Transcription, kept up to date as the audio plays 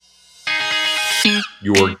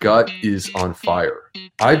Your gut is on fire.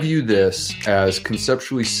 I view this as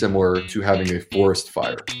conceptually similar to having a forest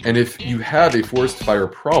fire. And if you have a forest fire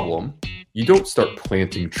problem, you don't start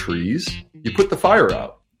planting trees. You put the fire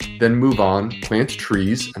out, then move on, plant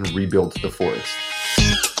trees, and rebuild the forest.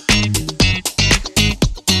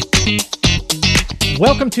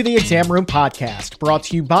 Welcome to the Exam Room Podcast, brought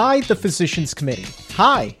to you by the Physicians Committee.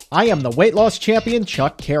 Hi, I am the weight loss champion,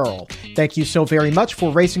 Chuck Carroll. Thank you so very much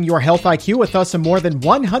for raising your health IQ with us in more than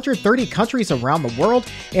 130 countries around the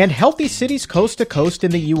world and healthy cities coast to coast in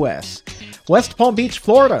the U.S. West Palm Beach,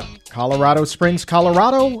 Florida, Colorado Springs,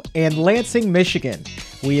 Colorado, and Lansing, Michigan.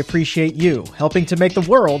 We appreciate you helping to make the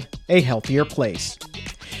world a healthier place.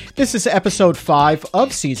 This is episode 5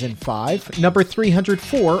 of season 5, number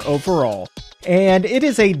 304 overall. And it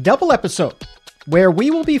is a double episode where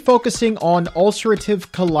we will be focusing on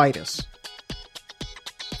ulcerative colitis.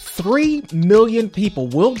 3 million people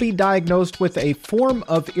will be diagnosed with a form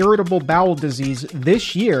of irritable bowel disease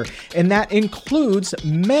this year, and that includes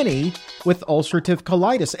many with ulcerative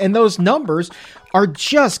colitis. And those numbers are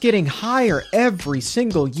just getting higher every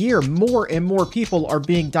single year. More and more people are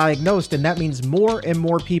being diagnosed, and that means more and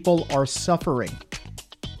more people are suffering.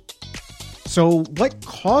 So what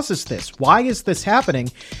causes this? Why is this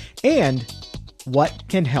happening? And what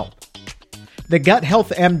can help? The Gut Health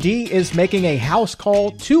MD is making a house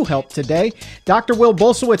call to help today. Dr. Will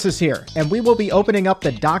Bulsiewicz is here, and we will be opening up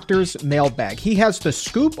the doctor's mailbag. He has the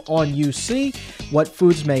scoop on UC, what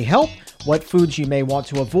foods may help, what foods you may want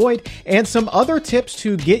to avoid, and some other tips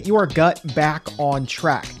to get your gut back on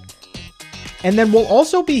track. And then we'll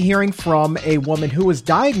also be hearing from a woman who was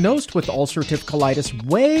diagnosed with ulcerative colitis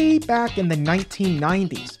way back in the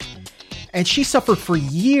 1990s. And she suffered for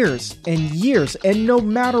years and years, and no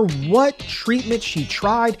matter what treatment she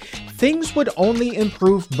tried, things would only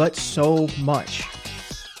improve but so much.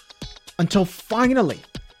 Until finally,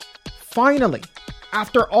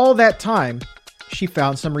 after all that time, she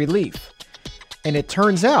found some relief. And it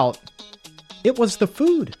turns out, it was the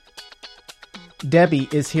food. Debbie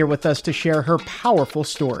is here with us to share her powerful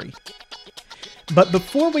story. But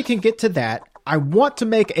before we can get to that, I want to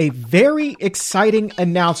make a very exciting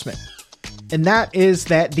announcement. And that is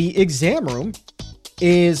that the Exam Room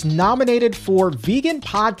is nominated for Vegan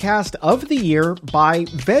Podcast of the Year by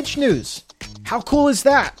Veg News. How cool is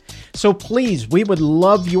that? So please, we would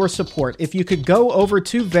love your support. If you could go over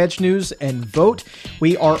to Veg News and vote.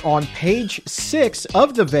 We are on page 6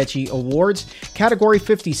 of the Veggie Awards, category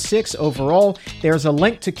 56 overall. There's a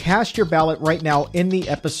link to cast your ballot right now in the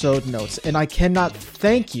episode notes. And I cannot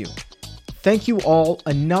thank you all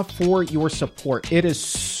enough for your support. It is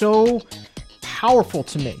so powerful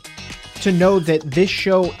to me to know that this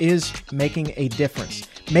show is making a difference,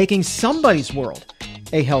 making somebody's world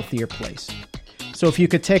a healthier place. So if you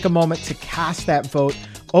could take a moment to cast that vote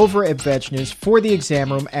over at Veg News for the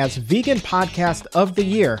Exam Room as Vegan Podcast of the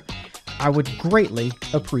Year, I would greatly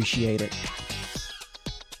appreciate it.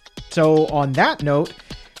 So on that note,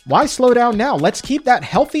 why slow down now? Let's keep that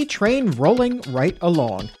healthy train rolling right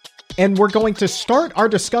along. And we're going to start our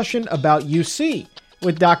discussion about UC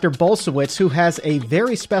with Dr. Bulsiewicz, who has a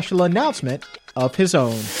very special announcement of his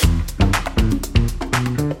own.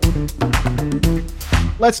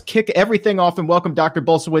 Let's kick everything off and welcome Dr.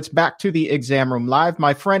 Bulsiewicz back to the Exam Room Live.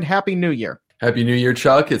 My friend, Happy New Year. Happy New Year,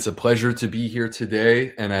 Chuck. It's a pleasure to be here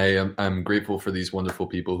today, and I'm grateful for these wonderful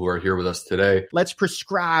people who are here with us today. Let's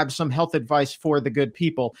prescribe some health advice for the good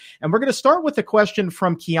people. And we're going to start with a question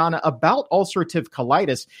from Kiana about ulcerative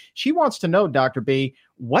colitis. She wants to know, Dr. B,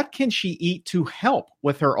 what can she eat to help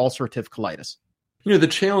with her ulcerative colitis? You know, the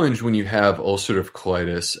challenge when you have ulcerative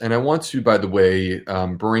colitis, and I want to, by the way,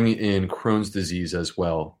 bring in Crohn's disease as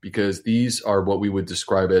well, because these are what we would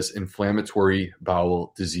describe as inflammatory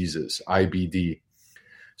bowel diseases, IBD.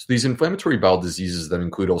 So these inflammatory bowel diseases that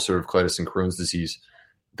include ulcerative colitis and Crohn's disease,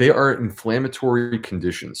 they are inflammatory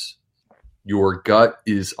conditions. Your gut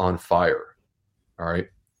is on fire, all right?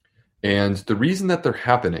 And the reason that they're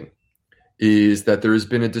happening is that there has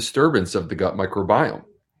been a disturbance of the gut microbiome.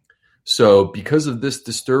 So because of this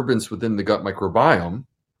disturbance within the gut microbiome,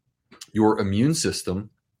 your immune system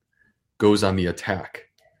goes on the attack.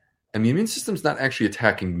 And the immune system's not actually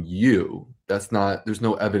attacking you. There's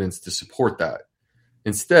no evidence to support that.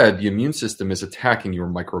 Instead, the immune system is attacking your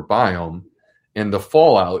microbiome, and the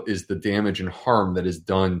fallout is the damage and harm that is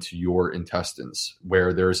done to your intestines.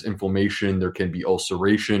 Where there's inflammation, there can be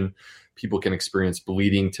ulceration. People can experience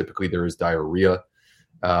bleeding. Typically, there is diarrhea.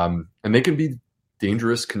 And they can be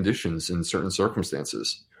dangerous conditions in certain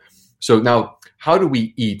circumstances. So now, how do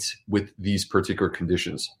we eat with these particular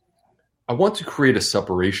conditions? I want to create a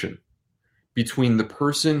separation between the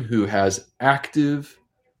person who has active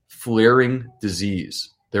flaring disease,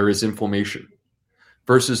 there is inflammation,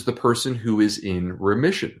 versus the person who is in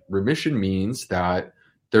remission. Remission means that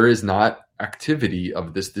there is not activity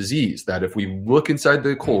of this disease, that if we look inside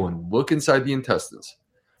the colon, look inside the intestines,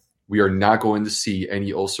 we are not going to see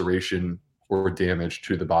any ulceration or damage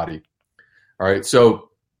to the body. All right. So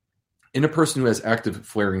in a person who has active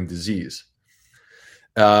flaring disease,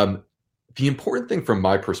 the important thing from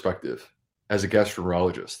my perspective as a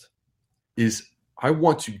gastroenterologist is I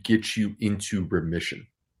want to get you into remission.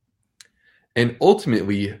 And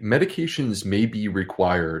ultimately, medications may be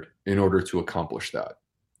required in order to accomplish that.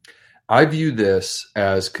 I view this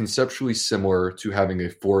as conceptually similar to having a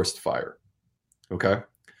forest fire. Okay?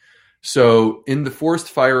 So in the forest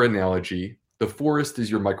fire analogy, the forest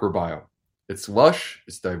is your microbiome. It's lush,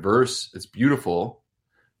 it's diverse, it's beautiful,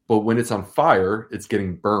 but when it's on fire, it's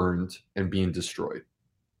getting burned and being destroyed.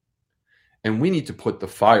 And we need to put the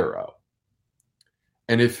fire out.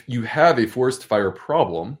 And if you have a forest fire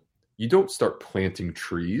problem, you don't start planting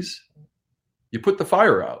trees. You put the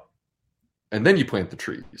fire out, and then you plant the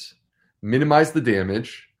trees. Minimize the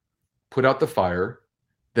damage, put out the fire,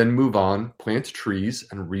 then move on, plant trees,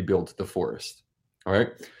 and rebuild the forest. All right?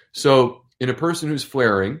 So in a person who's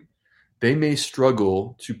flaring, they may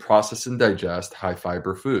struggle to process and digest high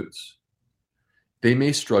fiber foods. They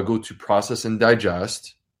may struggle to process and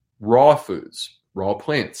digest raw foods, raw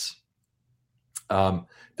plants.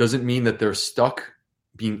 Doesn't mean that they're stuck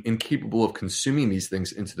being incapable of consuming these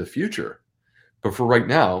things into the future. But for right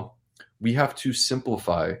now, we have to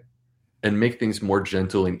simplify and make things more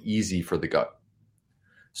gentle and easy for the gut.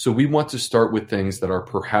 So we want to start with things that are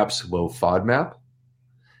perhaps low FODMAP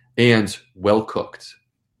and well cooked.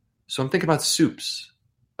 So I'm thinking about soups.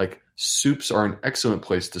 Like soups are an excellent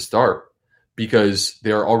place to start because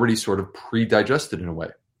they're already sort of pre-digested in a way.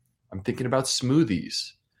 I'm thinking about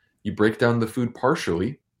smoothies. You break down the food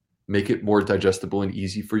partially, make it more digestible and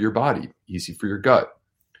easy for your body, easy for your gut.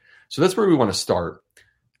 So that's where we want to start.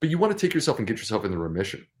 But you want to take yourself and get yourself into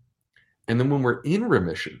remission. And then when we're in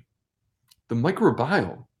remission, the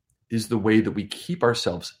microbiome is the way that we keep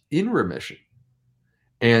ourselves in remission.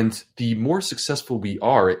 And the more successful we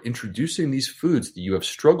are at introducing these foods that you have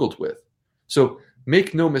struggled with. So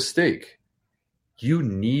make no mistake, you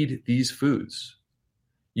need these foods.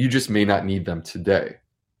 You just may not need them today.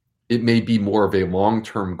 It may be more of a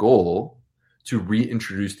long-term goal to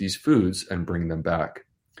reintroduce these foods and bring them back.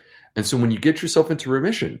 And so when you get yourself into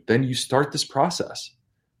remission, then you start this process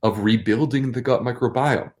of rebuilding the gut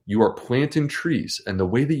microbiome. You are planting trees. And the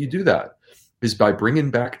way that you do that is by bringing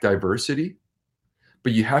back diversity,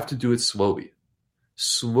 but you have to do it slowly.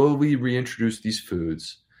 Slowly reintroduce these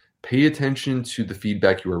foods. Pay attention to the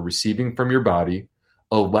feedback you are receiving from your body.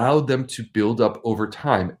 Allow them to build up over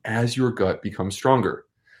time as your gut becomes stronger.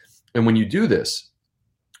 And when you do this,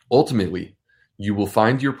 ultimately, you will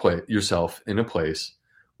find yourself in a place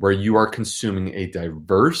where you are consuming a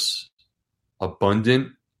diverse,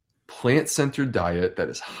 abundant, plant-centered diet that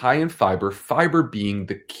is high in fiber, fiber being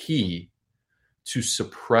the key to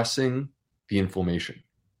suppressing the inflammation.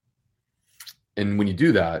 And when you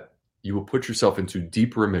do that, you will put yourself into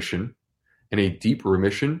deep remission. And a deep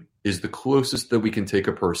remission is the closest that we can take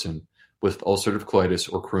a person with ulcerative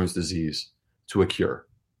colitis or Crohn's disease to a cure.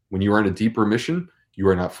 When you are in a deep remission, you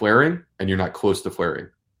are not flaring and you're not close to flaring.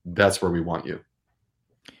 That's where we want you.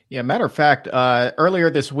 Yeah, matter of fact, earlier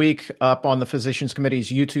this week, up on the Physicians Committee's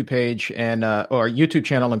YouTube page and or YouTube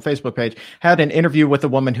channel and Facebook page, had an interview with a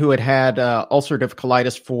woman who had ulcerative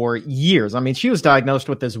colitis for years. I mean, she was diagnosed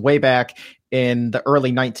with this way back in the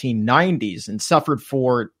early 1990s and suffered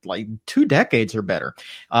for like 2 decades or better.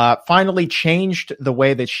 Finally changed the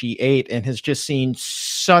way that she ate and has just seen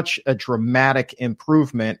such a dramatic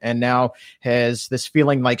improvement, and now has this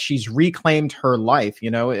feeling like she's reclaimed her life.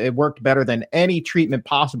 You know, it worked better than any treatment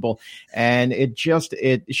possible, and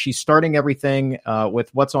she's starting everything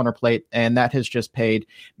with what's on her plate, and that has just paid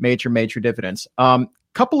major dividends.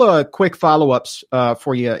 Couple of quick follow-ups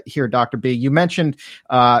for you here, Dr. B. You mentioned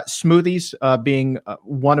smoothies being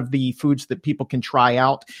one of the foods that people can try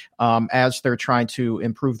out as they're trying to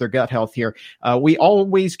improve their gut health here. We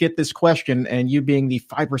always get this question, and you being the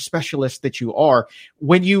fiber specialist that you are,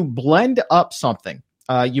 when you blend up something,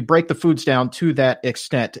 you break the foods down to that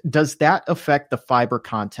extent, does that affect the fiber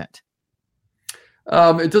content?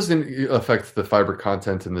 It doesn't affect the fiber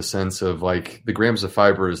content in the sense of like the grams of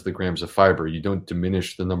fiber is the grams of fiber. You don't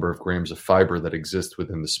diminish the number of grams of fiber that exist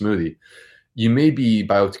within the smoothie. You may be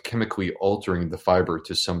biochemically altering the fiber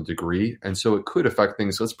to some degree, and so it could affect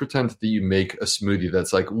things. Let's pretend that you make a smoothie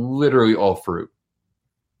that's like literally all fruit,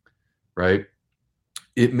 right?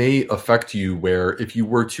 it may affect you where if you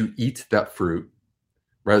were to eat that fruit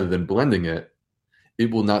rather than blending it,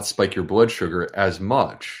 it will not spike your blood sugar as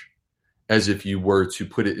much as if you were to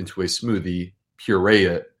put it into a smoothie, puree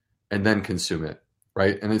it, and then consume it,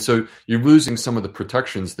 right? And then so you're losing some of the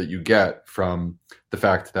protections that you get from the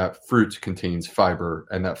fact that fruit contains fiber,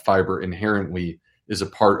 and that fiber inherently is a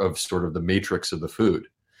part of sort of the matrix of the food.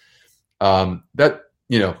 That,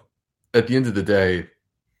 at the end of the day,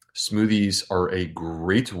 smoothies are a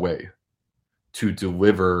great way to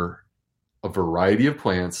deliver a variety of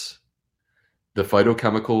plants, the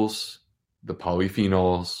phytochemicals, the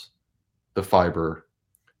polyphenols, the fiber,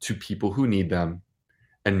 to people who need them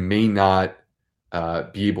and may not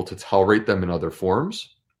be able to tolerate them in other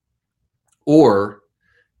forms, or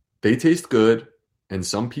they taste good. And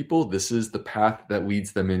some people, this is the path that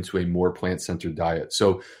leads them into a more plant-centered diet.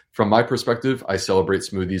 So from my perspective, I celebrate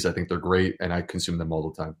smoothies. I think they're great, and I consume them all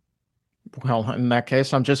the time. Well, in that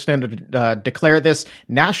case, I'm just going to declare this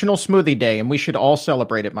National Smoothie Day, and we should all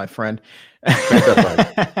celebrate it, my friend.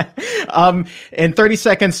 In 30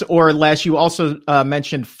 seconds or less, you also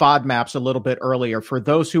mentioned FODMAPs a little bit earlier. For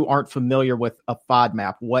those who aren't familiar with a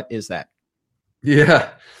FODMAP, what is that?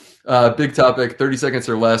 Yeah, big topic, 30 seconds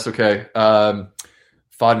or less. Okay.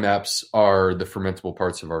 FODMAPs are the fermentable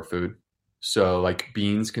parts of our food. So like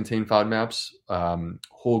beans contain FODMAPs,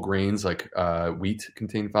 whole grains like wheat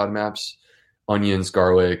contain FODMAPs, onions,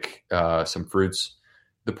 garlic, some fruits.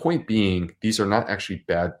 The point being, these are not actually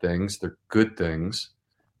bad things. They're good things,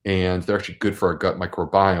 and they're actually good for our gut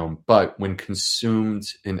microbiome. But when consumed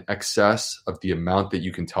in excess of the amount that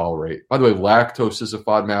you can tolerate, by the way, lactose is a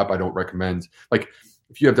FODMAP. I don't recommend, like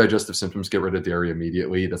if you have digestive symptoms, get rid of dairy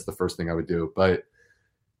immediately. That's the first thing I would do. But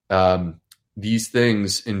these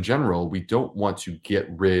things in general, we don't want to get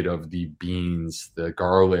rid of the beans, the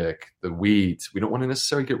garlic, the wheat. We don't want to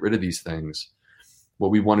necessarily get rid of these things.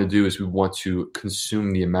 What we want to do is we want to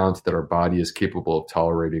consume the amount that our body is capable of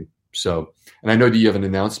tolerating. So, and I know that you have an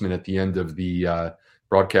announcement at the end of the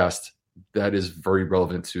broadcast that is very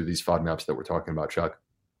relevant to these FODMAPs that we're talking about, Chuck.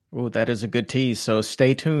 Oh, that is a good tease. So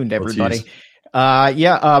stay tuned, everybody. By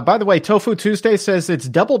the way, Tofu Tuesday says it's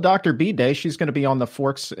double Dr. B Day. She's going to be on the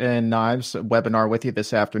Forks and Knives webinar with you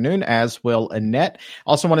this afternoon, as will Annette.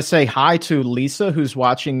 Also want to say hi to Lisa, who's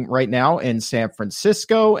watching right now in San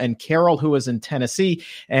Francisco, and Carol, who is in Tennessee.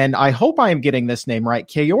 And I hope I am getting this name right.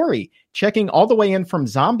 Kaori, checking all the way in from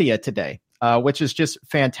Zambia today. Which is just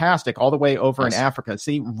fantastic, all the way over in Africa.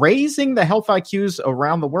 See, raising the health IQs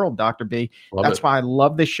around the world, Dr. B. That's why I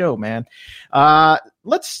love this show, man.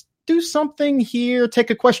 Let's do something here. Take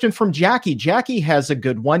a question from Jackie. Jackie has a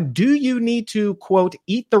good one. Do you need to, quote,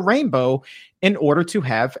 eat the rainbow in order to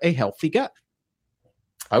have a healthy gut?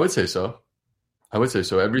 I would say so.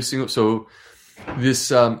 So this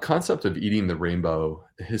concept of eating the rainbow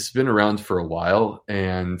has been around for a while,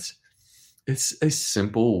 and it's a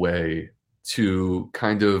simple way to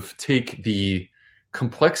kind of take the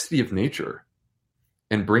complexity of nature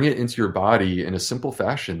and bring it into your body in a simple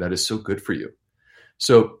fashion that is so good for you.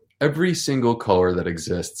 So every single color that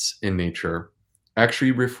exists in nature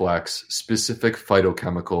actually reflects specific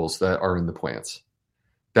phytochemicals that are in the plants.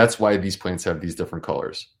 That's why these plants have these different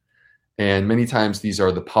colors. And many times these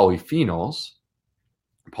are the polyphenols.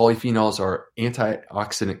 Polyphenols are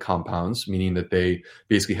antioxidant compounds, meaning that they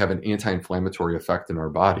basically have an anti-inflammatory effect in our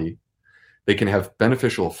body. They can have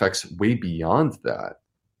beneficial effects way beyond that.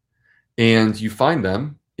 And you find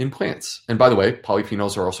them in plants. And by the way,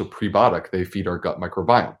 polyphenols are also prebiotic. They feed our gut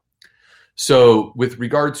microbiome. So with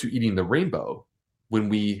regard to eating the rainbow, when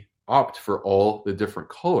we opt for all the different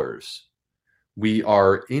colors, we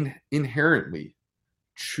are inherently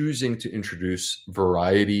choosing to introduce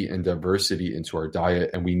variety and diversity into our diet.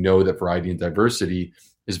 And we know that variety and diversity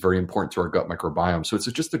is very important to our gut microbiome. So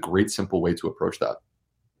it's just a great, simple way to approach that.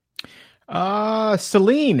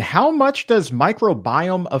 Celine, how much does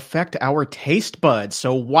microbiome affect our taste buds?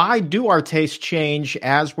 So why do our tastes change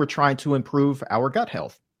as we're trying to improve our gut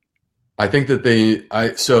health? I think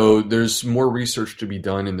that so there's more research to be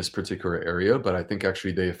done in this particular area, but I think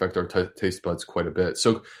actually they affect our taste buds quite a bit.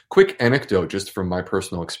 So quick anecdote, just from my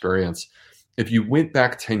personal experience. If you went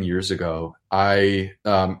back 10 years ago, and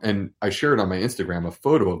I shared on my Instagram a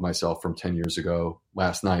photo of myself from 10 years ago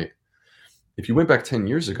last night. If you went back 10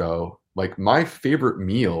 years ago, like my favorite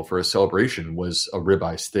meal for a celebration was a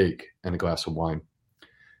ribeye steak and a glass of wine.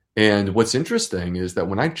 And what's interesting is that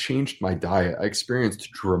when I changed my diet, I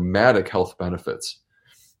experienced dramatic health benefits.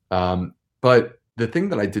 But the thing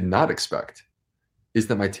that I did not expect is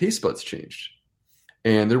that my taste buds changed.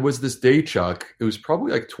 And there was this day, Chuck, it was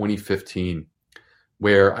probably like 2015,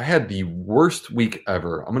 where I had the worst week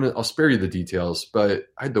ever. I'll spare you the details, but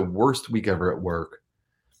I had the worst week ever at work.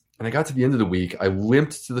 And I got to the end of the week. I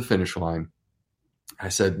limped to the finish line. I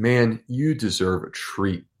said, man, you deserve a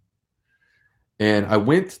treat. And I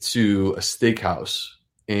went to a steakhouse,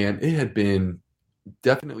 and it had been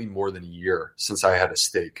definitely more than a year since I had a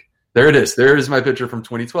steak. There it is. There is my picture from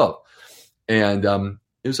 2012. And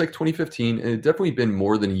it was like 2015, and it had definitely been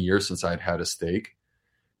more than a year since I'd had a steak.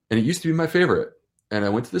 And it used to be my favorite. And I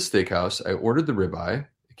went to the steakhouse. I ordered the ribeye.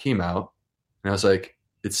 It came out, and I was like,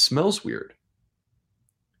 it smells weird.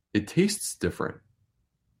 It tastes different.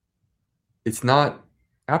 It's not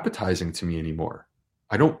appetizing to me anymore.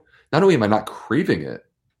 Not only am I not craving it,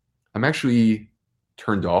 I'm actually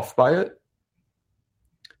turned off by it.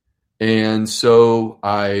 And so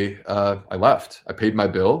I left. I paid my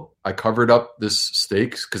bill. I covered up this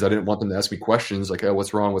steak because I didn't want them to ask me questions like, "Oh,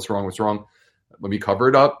 what's wrong? What's wrong? What's wrong?" Let me cover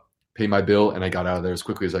it up, pay my bill, and I got out of there as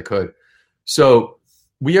quickly as I could. So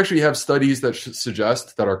we actually have studies that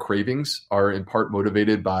suggest that our cravings are in part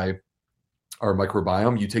motivated by our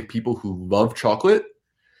microbiome. You take people who love chocolate,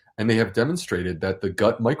 and they have demonstrated that the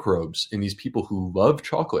gut microbes in these people who love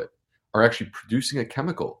chocolate are actually producing a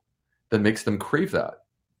chemical that makes them crave that.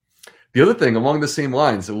 The other thing along the same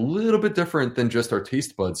lines, a little bit different than just our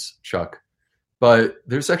taste buds, Chuck, but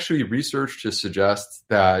there's actually research to suggest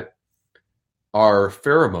that our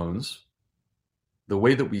pheromones, the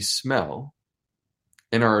way that we smell,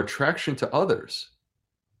 and our attraction to others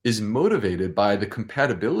is motivated by the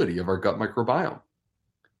compatibility of our gut microbiome.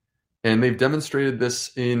 And they've demonstrated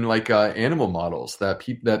this in animal models that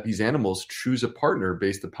these animals choose a partner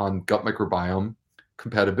based upon gut microbiome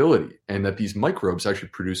compatibility, and that these microbes actually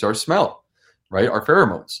produce our smell, right? Our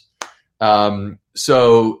pheromones.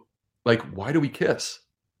 So why do we kiss?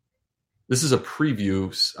 This is a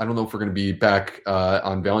preview. I don't know if we're going to be back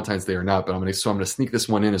on Valentine's Day or not, but I'm going to sneak this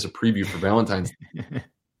one in as a preview for Valentine's Day.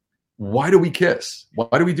 Why do we kiss?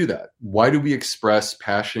 Why do we do that? Why do we express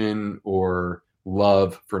passion or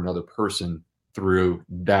love for another person through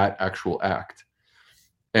that actual act?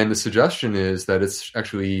 And the suggestion is that it's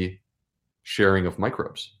actually sharing of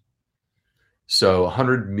microbes. So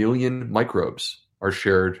 100 million microbes are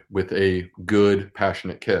shared with a good,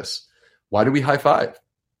 passionate kiss. Why do we high five?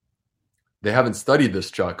 They haven't studied this,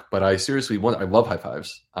 Chuck, but I love high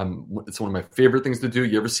fives. It's one of my favorite things to do.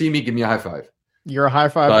 You ever see me, give me a high five. You're a high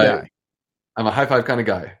five guy. I'm a high five kind of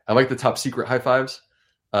guy. I like the top secret high fives,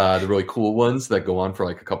 the really cool ones that go on for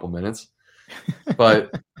a couple minutes. But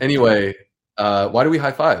anyway, why do we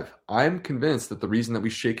high five? I'm convinced that the reason that we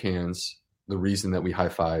shake hands, the reason that we high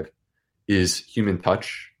five, is human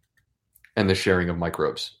touch and the sharing of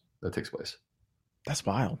microbes that takes place. That's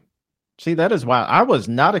wild. See, that is wild. I was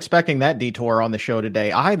not expecting that detour on the show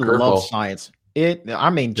today. I love science.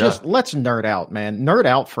 Let's nerd out, man. Nerd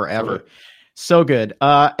out forever. Totally. So good.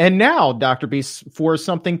 And now, Dr. B, for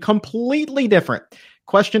something completely different.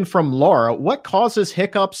 Question from Laura: what causes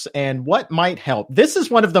hiccups and what might help? This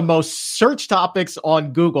is one of the most searched topics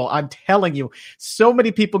on Google. I'm telling you, so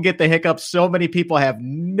many people get the hiccups. So many people have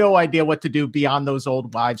no idea what to do beyond those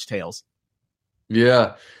old wives' tales.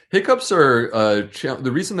 Yeah. Hiccups are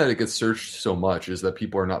the reason that it gets searched so much is that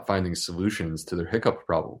people are not finding solutions to their hiccup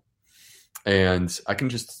problem. And I can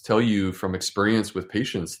just tell you from experience with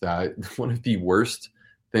patients that one of the worst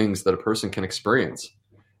things that a person can experience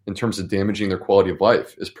in terms of damaging their quality of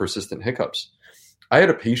life is persistent hiccups. I had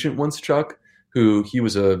a patient once, Chuck, he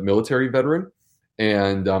was a military veteran,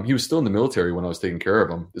 and he was still in the military when I was taking care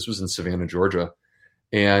of him. This was in Savannah, Georgia.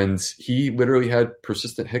 And he literally had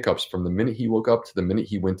persistent hiccups from the minute he woke up to the minute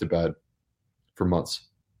he went to bed for months.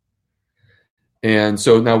 And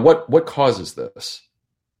so now what causes this?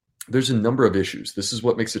 There's a number of issues. This is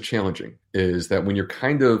what makes it challenging, is that when you're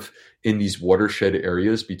kind of in these watershed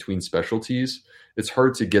areas between specialties, it's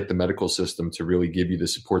hard to get the medical system to really give you the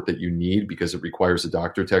support that you need because it requires a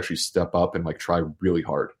doctor to actually step up and try really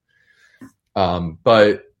hard.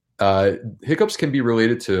 But hiccups can be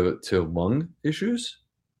related to lung issues,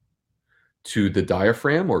 to the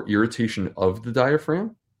diaphragm or irritation of the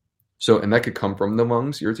diaphragm. So, and that could come from the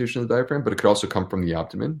lungs, irritation of the diaphragm, but it could also come from the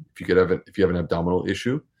abdomen. If you have an abdominal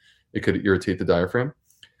issue, it could irritate the diaphragm.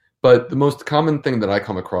 But the most common thing that I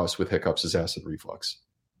come across with hiccups is acid reflux.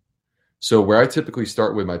 So where I typically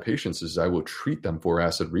start with my patients is I will treat them for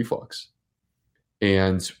acid reflux.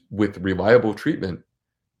 And with reliable treatment,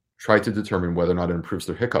 try to determine whether or not it improves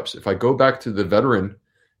their hiccups. If I go back to the veteran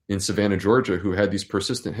in Savannah, Georgia, who had these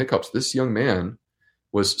persistent hiccups, this young man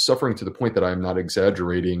was suffering to the point that I'm not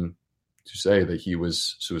exaggerating to say that he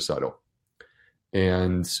was suicidal.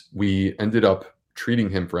 And we ended up treating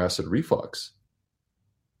him for acid reflux,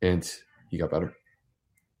 and he got better.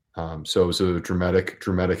 So it was a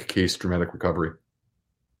dramatic case, dramatic recovery.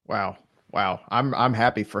 Wow. Wow. I'm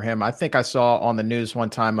happy for him. I think I saw on the news one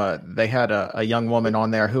time they had a young woman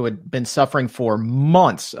on there who had been suffering for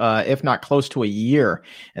months, if not close to a year.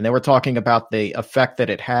 And they were talking about the effect that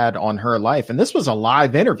it had on her life. And this was a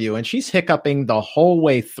live interview, and she's hiccuping the whole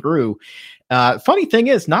way through. Funny thing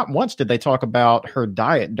is, not once did they talk about her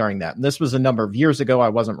diet during that. And this was a number of years ago. I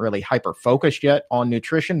wasn't really hyper focused yet on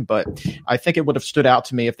nutrition, but I think it would have stood out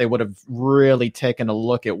to me if they would have really taken a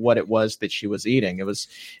look at what it was that she was eating. It was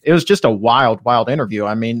just a wild interview.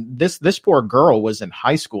 I mean, this poor girl was in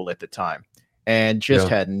high school at the time and just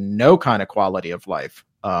had no kind of quality of life.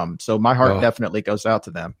 So my heart definitely goes out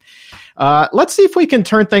to them. Let's see if we can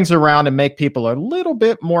turn things around and make people a little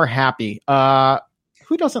bit more happy.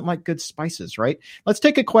 Who doesn't like good spices, right? Let's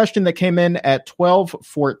take a question that came in at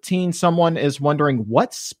 12:14. Someone is wondering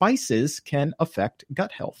what spices can affect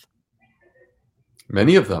gut health.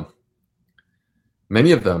 Many of them.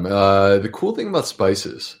 The cool thing about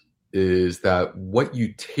spices is that what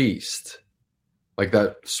you taste, like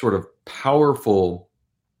that sort of powerful,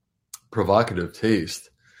 provocative taste,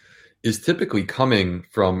 is typically coming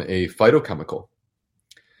from a phytochemical.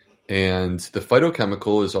 And the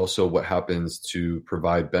phytochemical is also what happens to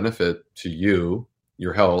provide benefit to you,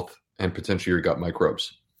 your health, and potentially your gut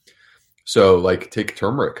microbes. So like take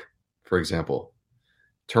turmeric, for example.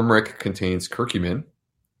 Turmeric contains curcumin.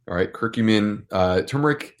 All right, curcumin,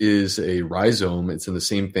 turmeric is a rhizome. It's in the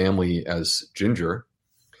same family as ginger.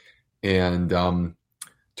 And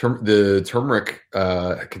the turmeric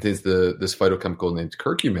contains this phytochemical named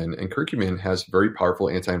curcumin, and curcumin has very powerful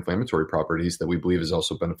anti-inflammatory properties that we believe is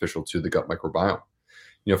also beneficial to the gut microbiome.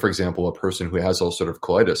 You know, for example, a person who has ulcerative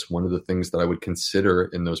colitis, one of the things that I would consider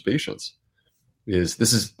in those patients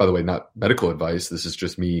this is, by the way, not medical advice. This is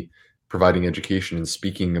just me providing education and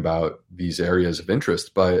speaking about these areas of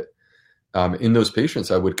interest. But in those patients,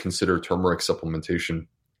 I would consider turmeric supplementation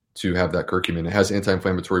to have that curcumin. It has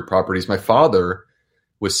anti-inflammatory properties. My father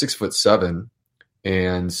was 6'7",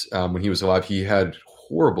 and when he was alive, he had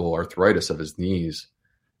horrible arthritis of his knees.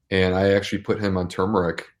 And I actually put him on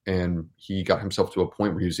turmeric, and he got himself to a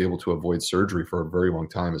point where he was able to avoid surgery for a very long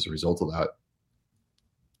time as a result of that.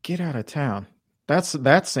 Get out of town.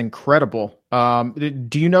 That's incredible.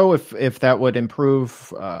 Do you know if that would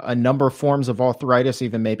improve a number of forms of arthritis,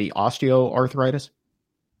 even maybe osteoarthritis?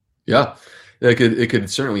 Yeah, it could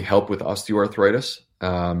certainly help with osteoarthritis.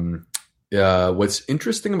 What's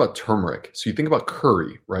interesting about turmeric, so you think about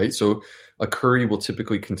curry, right? So a curry will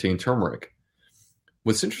typically contain turmeric.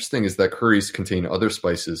 What's interesting is that curries contain other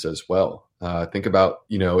spices as well. Think about,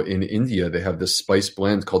 in India, they have this spice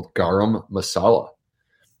blend called garam masala.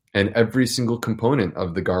 And every single component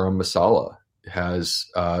of the garam masala has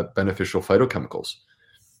beneficial phytochemicals.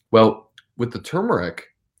 Well, with the turmeric,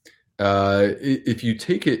 if you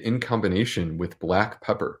take it in combination with black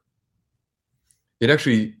pepper, it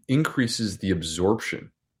actually increases the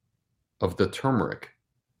absorption of the turmeric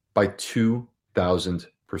by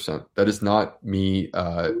 2,000%. That is not me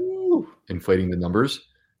inflating the numbers.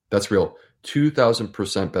 That's real.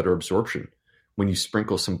 2,000% better absorption when you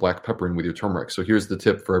sprinkle some black pepper in with your turmeric. So here's the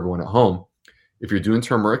tip for everyone at home. If you're doing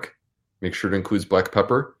turmeric, make sure it includes black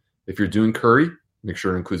pepper. If you're doing curry, make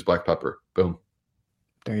sure it includes black pepper. Boom.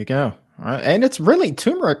 There you go. And it's really,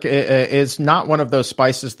 turmeric is not one of those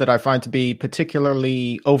spices that I find to be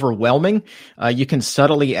particularly overwhelming. You can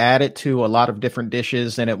subtly add it to a lot of different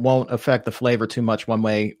dishes, and it won't affect the flavor too much one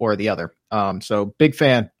way or the other. So big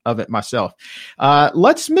fan of it myself.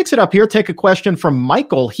 Let's mix it up here. Take a question from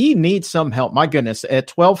Michael. He needs some help. My goodness. At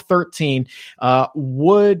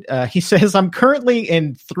 12:13, he says, I'm currently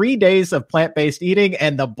in 3 days of plant-based eating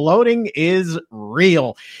and the bloating is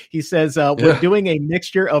real. He says, would doing a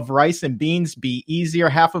mixture of rice and beans be easier?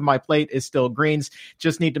 Half of my plate is still greens.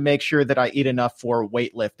 Just need to make sure that I eat enough for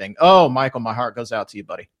weightlifting. Oh, Michael, my heart goes out to you,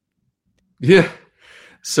 buddy. Yeah.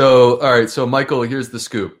 So, all right. So, Michael, here's the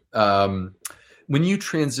scoop. When you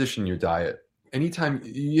transition your diet, anytime,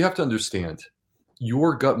 you have to understand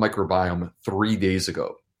your gut microbiome 3 days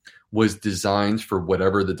ago was designed for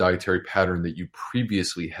whatever the dietary pattern that you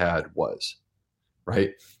previously had was,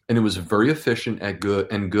 right? And it was very efficient at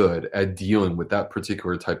good at dealing with that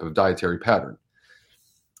particular type of dietary pattern.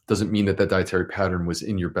 Doesn't mean that dietary pattern was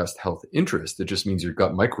in your best health interest. It just means your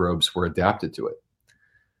gut microbes were adapted to it.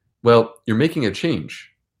 Well, you're making a change.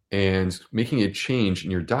 And making a change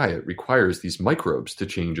in your diet requires these microbes to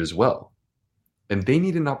change as well. And they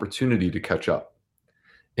need an opportunity to catch up.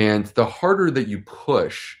 And the harder that you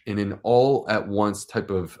push in an all-at-once type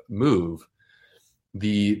of move,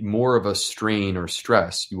 the more of a strain or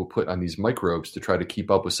stress you will put on these microbes to try to keep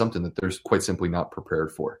up with something that they're quite simply not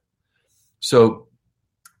prepared for. So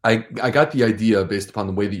I got the idea based upon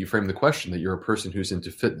the way that you framed the question that you're a person who's into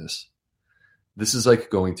fitness. This is like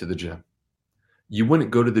going to the gym. You wouldn't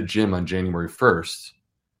go to the gym on January 1st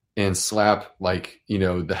and slap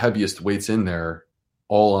the heaviest weights in there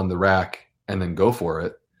all on the rack and then go for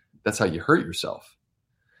it. That's how you hurt yourself.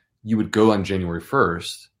 You would go on January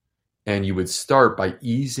 1st and you would start by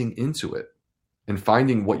easing into it and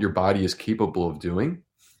finding what your body is capable of doing.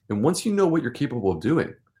 And once you know what you're capable of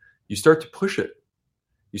doing, you start to push it.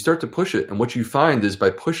 You start to push it. And what you find is by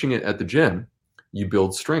pushing it at the gym, you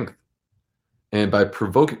build strength. And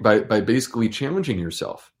by basically challenging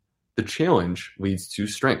yourself, the challenge leads to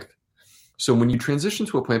strength. So when you transition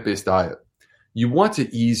to a plant-based diet, you want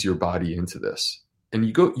to ease your body into this. And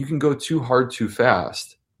you can go too hard, too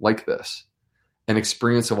fast like this and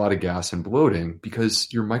experience a lot of gas and bloating because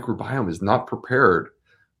your microbiome is not prepared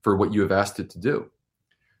for what you have asked it to do.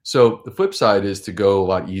 So the flip side is to go a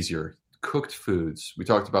lot easier. Cooked foods. We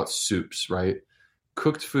talked about soups, right?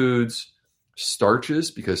 Cooked foods,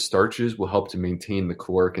 starches, because starches will help to maintain the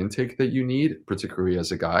caloric intake that you need, particularly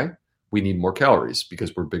as a guy. We need more calories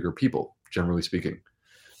because we're bigger people, generally speaking.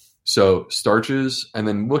 So starches, and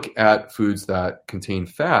then look at foods that contain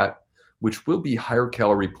fat, which will be higher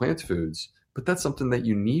calorie plant foods, but that's something that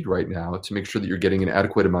you need right now to make sure that you're getting an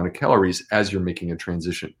adequate amount of calories as you're making a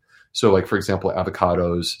transition. So like, for example,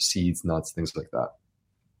 avocados, seeds, nuts, things like that.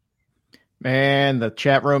 Man, the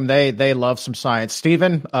chat room, they love some science.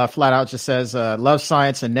 Stephen flat out just says, love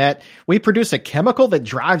science and net. We produce a chemical that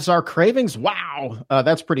drives our cravings. Wow.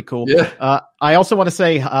 That's pretty cool. Yeah. I also want to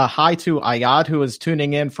say hi to Ayad, who is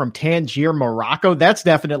tuning in from Tangier, Morocco. That's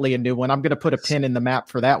definitely a new one. I'm going to put a pin in the map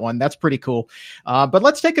for that one. That's pretty cool. But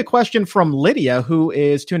let's take a question from Lydia, who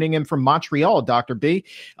is tuning in from Montreal, Dr. B.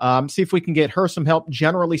 See if we can get her some help.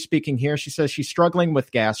 Generally speaking here, she says she's struggling with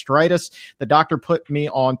gastritis. The doctor put me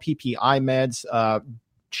on PPI meds.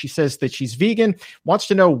 She says that she's vegan, wants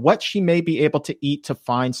to know what she may be able to eat to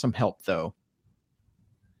find some help, though.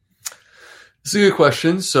 It's a good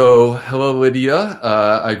question. So, hello, Lydia.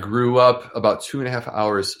 I grew up about 2.5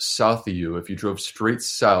 hours south of you. If you drove straight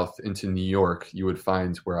south into New York, you would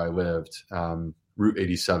find where I lived, Route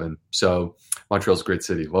 87. So, Montreal's a great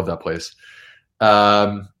city. Love that place.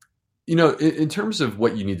 In terms of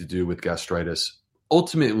what you need to do with gastritis,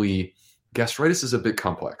 ultimately, gastritis is a bit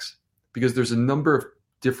complex because there's a number of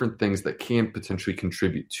different things that can potentially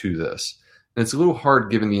contribute to this. And it's a little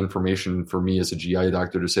hard given the information for me as a GI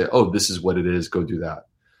doctor to say, oh, this is what it is, go do that.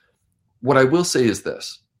 What I will say is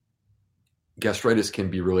this. Gastritis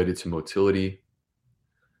can be related to motility,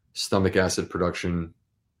 stomach acid production,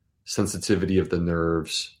 sensitivity of the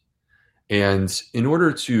nerves. And in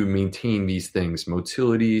order to maintain these things,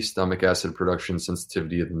 motility, stomach acid production,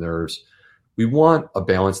 sensitivity of the nerves, we want a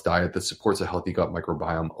balanced diet that supports a healthy gut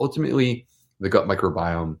microbiome. Ultimately, the gut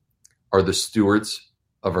microbiome are the stewards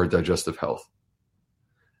of our digestive health.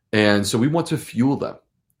 And so we want to fuel them.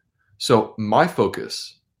 So my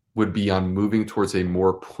focus would be on moving towards a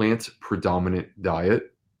more plant-predominant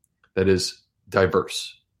diet that is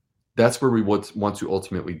diverse. That's where we want to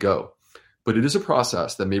ultimately go. But it is a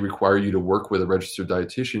process that may require you to work with a registered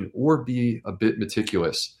dietitian or be a bit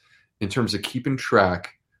meticulous in terms of keeping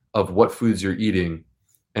track of what foods you're eating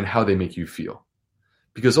and how they make you feel.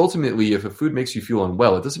 Because ultimately, if a food makes you feel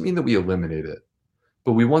unwell, it doesn't mean that we eliminate it.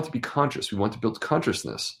 But we want to be conscious. We want to build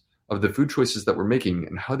consciousness of the food choices that we're making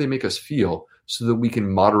and how they make us feel so that we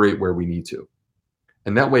can moderate where we need to.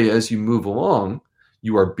 And that way, as you move along,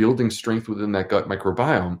 you are building strength within that gut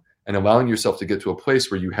microbiome and allowing yourself to get to a place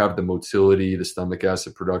where you have the motility, the stomach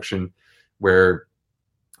acid production, where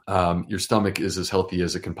your stomach is as healthy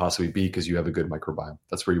as it can possibly be because you have a good microbiome.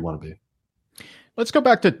 That's where you want to be. Let's go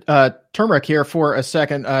back to turmeric here for a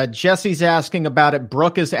second. Jesse's asking about it.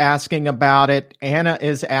 Brooke is asking about it. Anna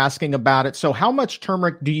is asking about it. So how much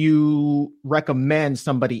turmeric do you recommend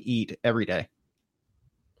somebody eat every day?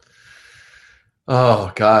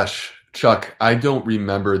 Oh, gosh. Chuck, I don't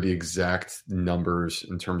remember the exact numbers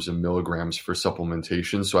in terms of milligrams for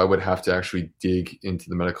supplementation, so I would have to actually dig into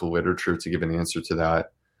the medical literature to give an answer to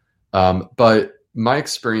that. But my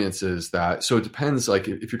experience is that, so it depends, like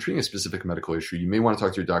if you're treating a specific medical issue, you may want to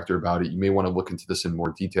talk to your doctor about it. You may want to look into this in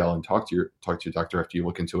more detail and talk to your doctor after you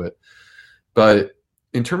look into it. But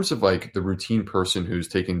in terms of like the routine person who's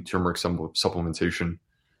taking turmeric supplementation,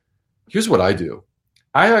 here's what I do.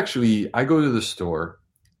 I go to the store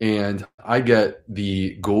and I get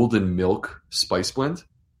the Golden Milk Spice Blend,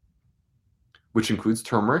 which includes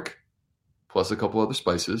turmeric plus a couple other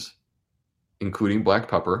spices, including black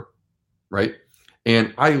pepper, right?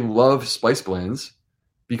 And I love spice blends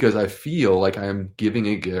because I feel like I am giving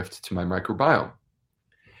a gift to my microbiome.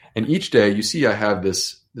 And each day, you see I have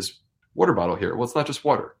this water bottle here. Well, it's not just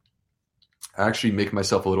water. I actually make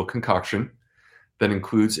myself a little concoction that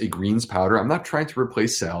includes a greens powder. I'm not trying to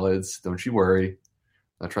replace salads. Don't you worry.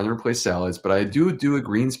 I'm not trying to replace salads, but I do a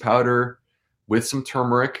greens powder with some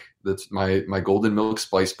turmeric. That's my golden milk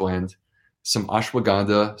spice blend, some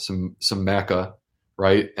ashwagandha, some maca,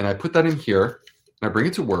 right? And I put that in here and I bring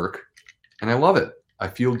it to work and I love it. I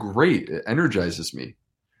feel great. It energizes me.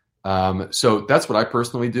 So that's what I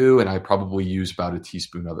personally do. And I probably use about a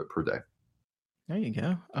teaspoon of it per day. There you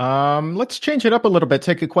go. Let's change it up a little bit.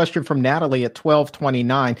 Take a question from Natalie at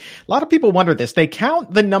 1229. A lot of people wonder this. They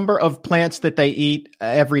count the number of plants that they eat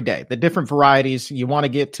every day, the different varieties. You want to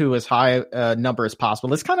get to as high a number as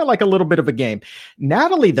possible. It's kind of like a little bit of a game.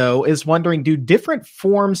 Natalie, though, is wondering, do different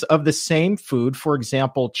forms of the same food, for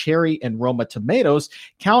example, cherry and Roma tomatoes,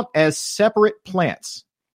 count as separate plants?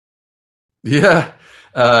 Yeah.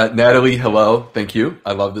 Natalie, hello. Thank you.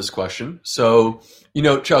 I love this question. So,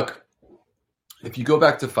 Chuck, if you go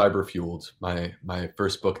back to Fiber Fueled, my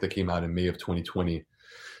first book that came out in May of 2020,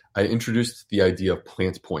 I introduced the idea of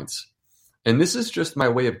plant points. And this is just my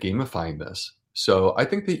way of gamifying this. So I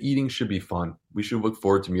think that eating should be fun. We should look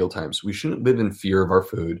forward to meal times. We shouldn't live in fear of our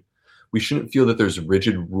food. We shouldn't feel that there's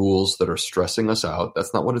rigid rules that are stressing us out.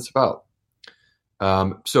 That's not what it's about.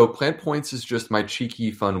 So plant points is just my cheeky,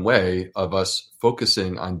 fun way of us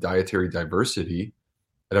focusing on dietary diversity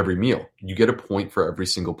at every meal. You get a point for every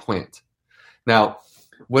single plant. Now,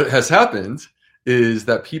 what has happened is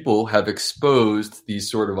that people have exposed these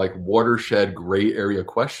sort of like watershed gray area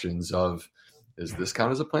questions of, does this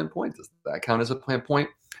count as a plant point? Does that count as a plant point?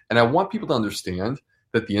 And I want people to understand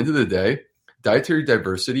that at the end of the day, dietary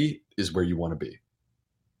diversity is where you want to be.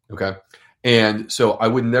 Okay. And so I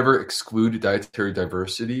would never exclude dietary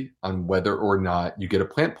diversity on whether or not you get a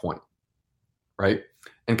plant point, right?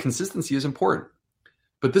 And consistency is important,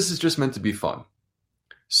 but this is just meant to be fun.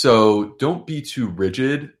 So don't be too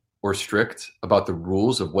rigid or strict about the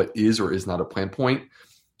rules of what is or is not a plant point.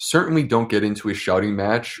 Certainly don't get into a shouting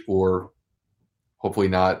match or hopefully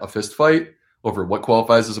not a fist fight over what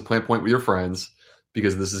qualifies as a plant point with your friends,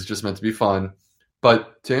 because this is just meant to be fun.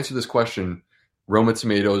 But to answer this question, Roma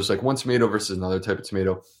tomatoes, like one tomato versus another type of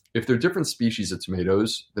tomato, if they're different species of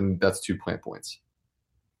tomatoes, then that's 2 plant points.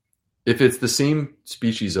 If it's the same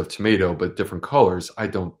species of tomato but different colors, I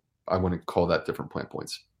wouldn't call that different plant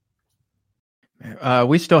points.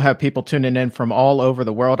 We still have people tuning in from all over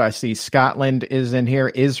the world. I see Scotland is in here.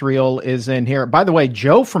 Israel is in here. By the way,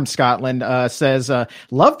 Joe from Scotland says,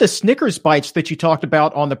 love the Snickers bites that you talked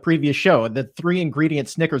about on the previous show, the 3-ingredient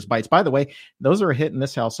Snickers bites. By the way, those are a hit in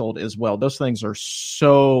this household as well. Those things are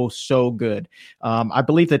so, so good. I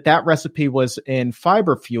believe that recipe was in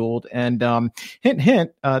Fiber Fueled, and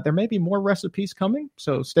hint, there may be more recipes coming,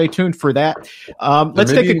 so stay tuned for that.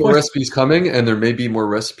 Let's take more recipes coming, and there may be more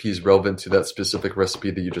recipes relevant to that specific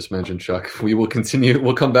recipe that you just mentioned, Chuck. We will continue.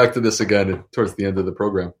 We'll come back to this again towards the end of the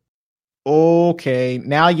program. Okay,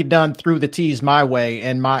 now you done threw the tease my way,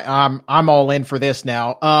 and I'm all in for this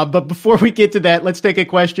now. But before we get to that, let's take a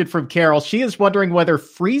question from Carol. She is wondering whether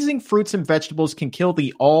freezing fruits and vegetables can kill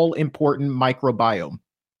the all-important microbiome.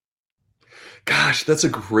 Gosh, that's a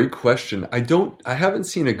great question. I haven't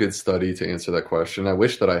seen a good study to answer that question. I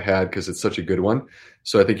wish that I had, because it's such a good one.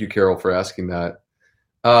 So I thank you, Carol, for asking that.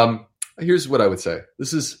 Here's what I would say.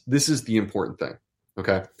 This is the important thing.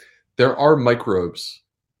 Okay. There are microbes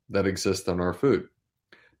that exist on our food.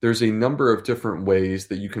 There's a number of different ways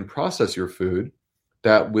that you can process your food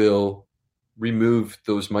that will remove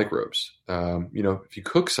those microbes. If you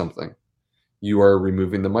cook something, you are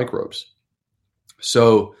removing the microbes.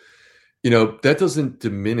 So, that doesn't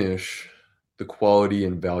diminish the quality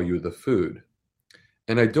and value of the food.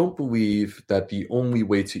 And I don't believe that the only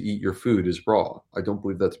way to eat your food is raw. I don't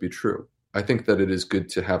believe that to be true. I think that it is good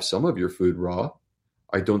to have some of your food raw.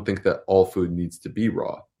 I don't think that all food needs to be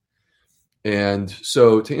raw. And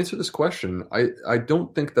so to answer this question, I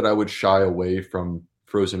don't think that I would shy away from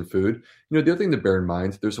frozen food. The other thing to bear in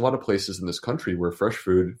mind, there's a lot of places in this country where fresh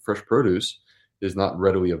produce is not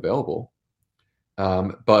readily available.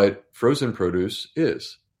 But frozen produce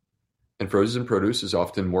is. And frozen produce is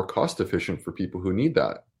often more cost efficient for people who need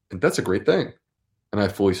that. And that's a great thing. And I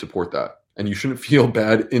fully support that. And you shouldn't feel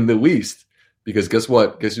bad in the least, because guess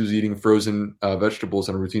what? Guess who's eating frozen vegetables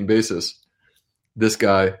on a routine basis? This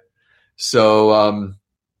guy. So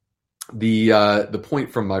the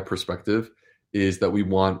point from my perspective is that we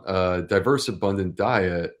want a diverse, abundant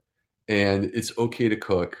diet, and it's okay to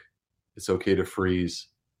cook. It's okay to freeze.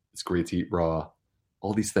 It's great to eat raw.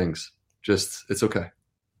 All these things. It's okay.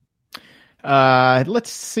 Let's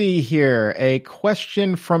see here. A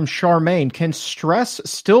question from Charmaine. Can stress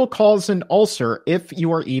still cause an ulcer if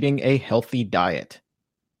you are eating a healthy diet?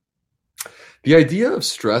 The idea of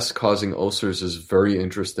stress causing ulcers is very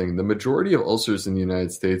interesting. The majority of ulcers in the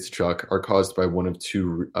United States, Chuck, are caused by one of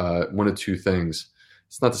two things.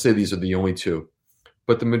 It's not to say these are the only two,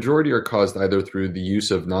 but the majority are caused either through the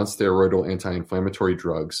use of non-steroidal anti-inflammatory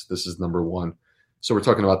drugs. This is number one. So we're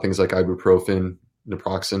talking about things like ibuprofen,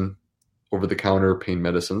 naproxen, over-the-counter pain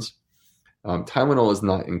medicines. Tylenol is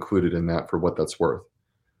not included in that for what that's worth.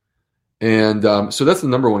 And so that's the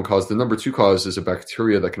number one cause. The number two cause is a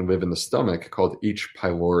bacteria that can live in the stomach called H.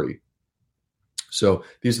 pylori. So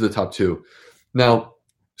these are the top two. Now,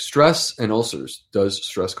 stress and ulcers. Does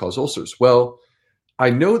stress cause ulcers? Well,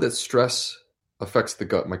 I know that stress affects the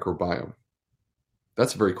gut microbiome.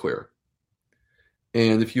 That's very clear.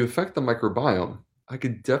 And if you affect the microbiome, I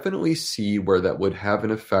could definitely see where that would have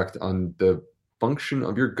an effect on the function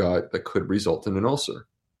of your gut that could result in an ulcer.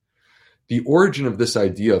 The origin of this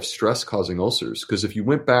idea of stress causing ulcers, because if you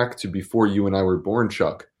went back to before you and I were born,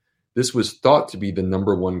 Chuck, this was thought to be the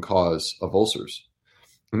number one cause of ulcers.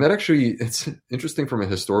 And that actually, it's interesting from a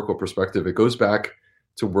historical perspective. It goes back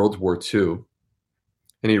to World War II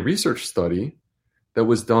and a research study that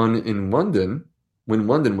was done in London when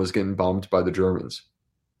London was getting bombed by the Germans.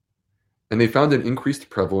 And they found an increased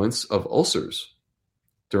prevalence of ulcers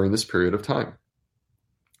during this period of time.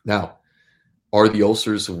 Now, are the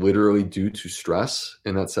ulcers literally due to stress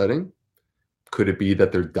in that setting? Could it be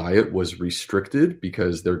that their diet was restricted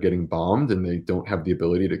because they're getting bombed and they don't have the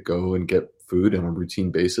ability to go and get food on a routine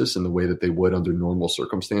basis in the way that they would under normal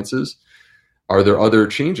circumstances? Are there other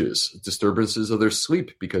changes, disturbances of their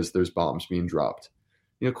sleep because there's bombs being dropped?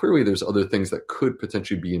 Clearly there's other things that could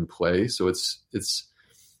potentially be in play. So it's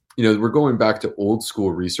we're going back to old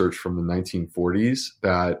school research from the 1940s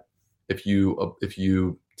that if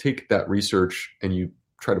you take that research and you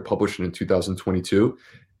try to publish it in 2022,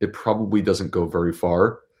 it probably doesn't go very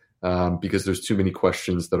far because there's too many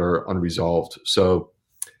questions that are unresolved. So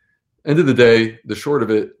end of the day, the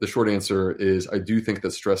short answer is I do think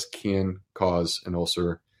that stress can cause an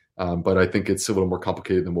ulcer, but I think it's a little more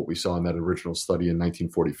complicated than what we saw in that original study in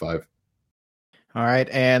 1945. All right,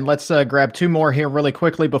 and let's grab two more here really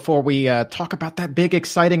quickly before we talk about that big,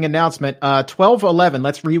 exciting announcement. 1211,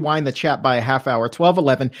 let's rewind the chat by a half hour.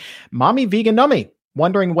 1211, Mommy Vegan Nummy,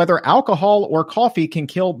 wondering whether alcohol or coffee can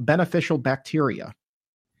kill beneficial bacteria.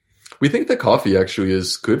 We think that coffee actually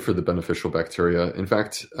is good for the beneficial bacteria. In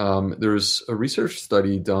fact, there's a research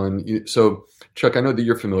study done. So, Chuck, I know that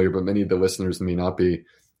you're familiar, but many of the listeners may not be.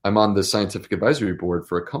 I'm on the scientific advisory board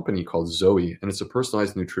for a company called Zoe, and it's a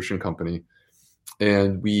personalized nutrition company.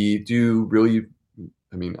 And we do really,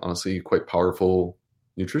 honestly, quite powerful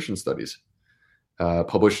nutrition studies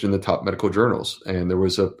published in the top medical journals. And there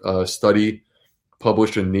was a study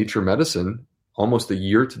published in Nature Medicine almost a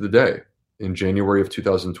year to the day in January of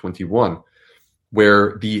 2021,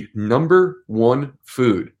 where the number one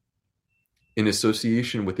food in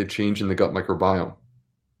association with a change in the gut microbiome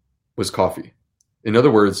was coffee. In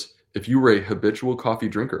other words, if you were a habitual coffee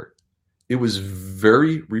drinker, it was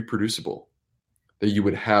very reproducible that you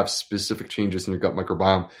would have specific changes in your gut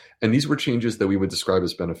microbiome. And these were changes that we would describe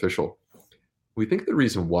as beneficial. We think the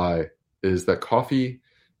reason why is that coffee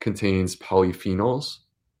contains polyphenols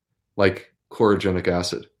like chlorogenic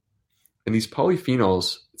acid. And these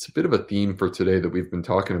polyphenols, it's a bit of a theme for today that we've been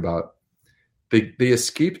talking about. They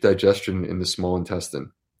escape digestion in the small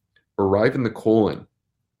intestine, arrive in the colon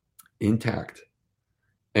intact,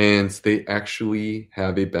 and they actually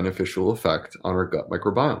have a beneficial effect on our gut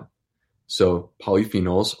microbiome. So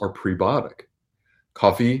polyphenols are prebiotic.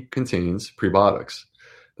 Coffee contains prebiotics.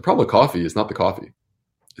 The problem with coffee is not the coffee.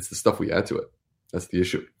 It's the stuff we add to it. That's the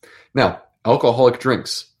issue. Now, alcoholic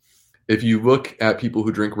drinks. If you look at people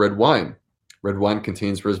who drink red wine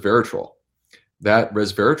contains resveratrol. That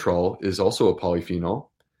resveratrol is also a polyphenol.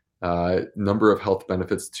 Number of health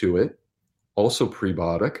benefits to it. Also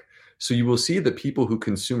prebiotic. So you will see that people who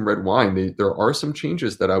consume red wine, there are some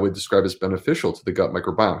changes that I would describe as beneficial to the gut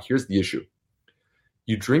microbiome. Here's the issue.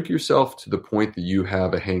 You drink yourself to the point that you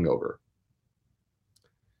have a hangover.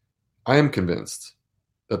 I am convinced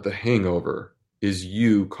that the hangover is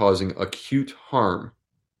you causing acute harm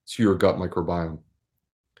to your gut microbiome.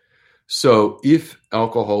 So if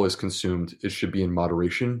alcohol is consumed, it should be in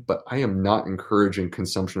moderation, but I am not encouraging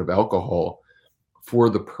consumption of alcohol for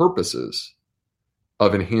the purposes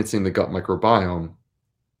of enhancing the gut microbiome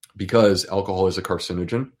because alcohol is a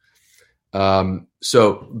carcinogen.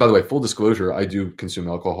 So by the way, full disclosure, I do consume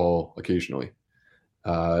alcohol occasionally.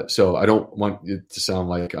 So I don't want it to sound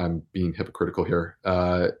like I'm being hypocritical here.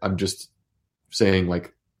 I'm just saying,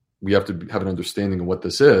 like, we have to have an understanding of what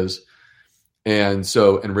this is. And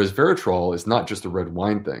resveratrol is not just a red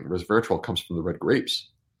wine thing. Resveratrol comes from the red grapes.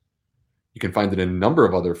 You can find it in a number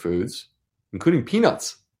of other foods, including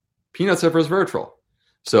peanuts. Peanuts have resveratrol.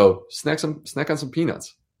 So snack on some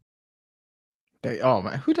peanuts. Oh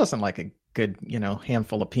man, who doesn't like a good,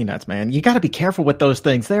 handful of peanuts, man? You got to be careful with those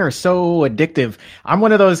things. They are so addictive. I'm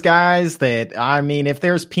one of those guys that, if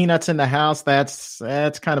there's peanuts in the house, that's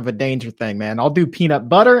kind of a danger thing, man. I'll do peanut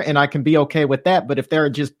butter and I can be okay with that. But if there are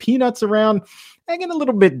just peanuts around, I get a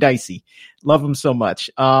little bit dicey. Love them so much.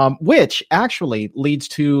 Which actually leads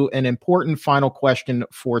to an important final question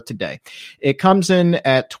for today. It comes in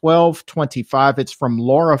at 12:25. It's from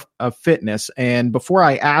Laura of Fitness. And before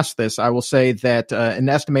I ask this, I will say that an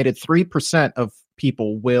estimated 3% of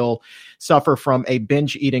people will suffer from a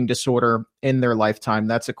binge eating disorder in their lifetime.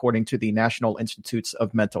 That's according to the National Institutes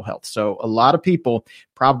of Mental Health. So a lot of people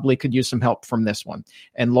probably could use some help from this one.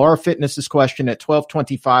 And Laura Fitness's question at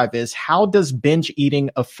 12:25 is, how does binge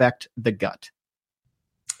eating affect the gut?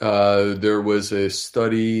 There was a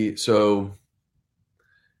study. So,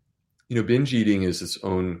 binge eating is its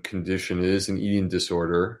own condition. It is an eating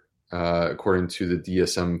disorder, according to the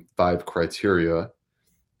DSM-5 criteria.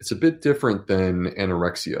 It's a bit different than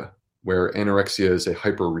anorexia, where anorexia is a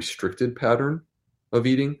hyper-restricted pattern of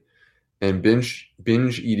eating, and binge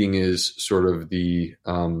eating is sort of the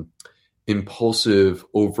impulsive,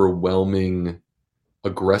 overwhelming,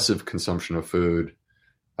 aggressive consumption of food,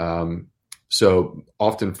 so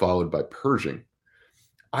often followed by purging.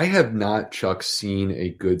 I have not, Chuck, seen a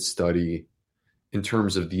good study in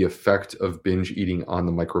terms of the effect of binge eating on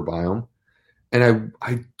the microbiome. And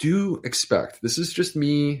I do expect, this is just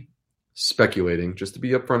me speculating, just to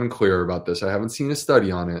be upfront and clear about this. I haven't seen a study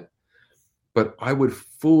on it, but I would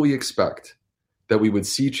fully expect that we would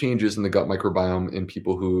see changes in the gut microbiome in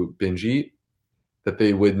people who binge eat, that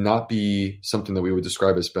they would not be something that we would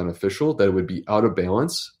describe as beneficial, that it would be out of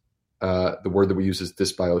balance. The word that we use is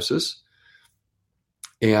dysbiosis.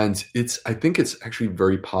 And I think it's actually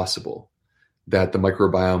very possible that the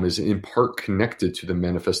microbiome is in part connected to the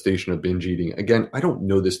manifestation of binge eating. Again, I don't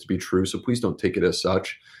know this to be true, so please don't take it as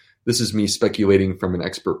such. This is me speculating from an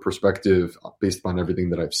expert perspective based upon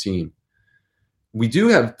everything that I've seen. We do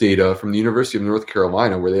have data from the University of North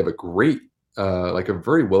Carolina where they have a great, a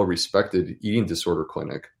very well-respected eating disorder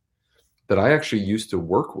clinic that I actually used to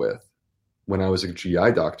work with when I was a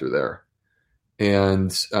GI doctor there.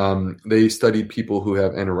 And they studied people who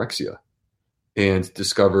have anorexia and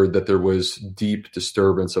discovered that there was deep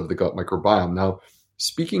disturbance of the gut microbiome. Now,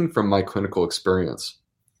 speaking from my clinical experience,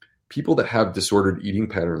 people that have disordered eating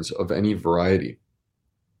patterns of any variety,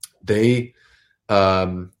 they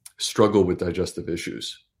struggle with digestive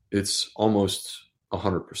issues. It's almost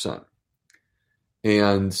 100%.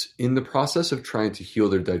 And in the process of trying to heal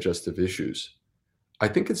their digestive issues, I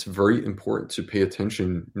think it's very important to pay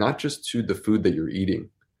attention not just to the food that you're eating,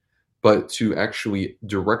 but to actually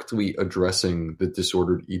directly addressing the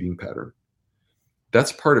disordered eating pattern.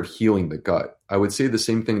 That's part of healing the gut. I would say the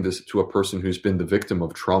same thing to a person who's been the victim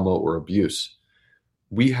of trauma or abuse.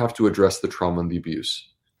 We have to address the trauma and the abuse.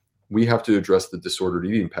 We have to address the disordered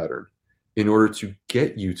eating pattern in order to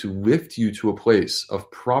get you, to lift you to a place of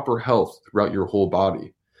proper health throughout your whole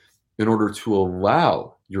body, in order to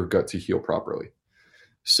allow your gut to heal properly.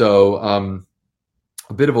 So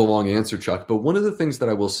a bit of a long answer, Chuck, but one of the things that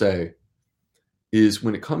I will say is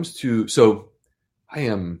when it comes to, so I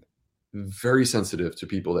am very sensitive to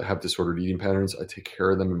people that have disordered eating patterns. I take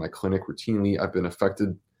care of them in my clinic routinely. I've been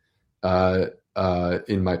affected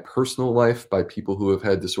in my personal life by people who have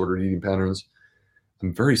had disordered eating patterns.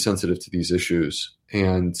 I'm very sensitive to these issues.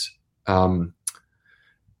 And one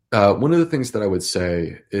of the things that I would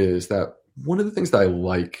say is that one of the things that I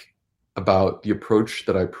like about the approach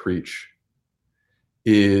that I preach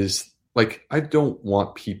is, like, I don't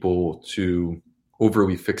want people to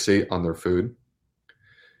overly fixate on their food.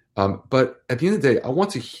 But at the end of the day, I want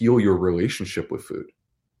to heal your relationship with food,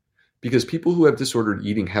 because people who have disordered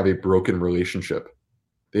eating have a broken relationship.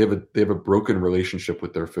 They have a broken relationship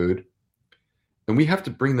with their food, and we have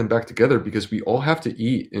to bring them back together, because we all have to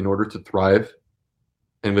eat in order to thrive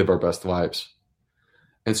and live our best lives.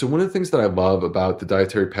 And so one of the things that I love about the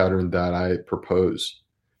dietary pattern that I propose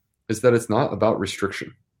is that it's not about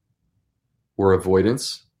restriction or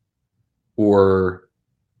avoidance or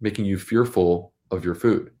making you fearful of your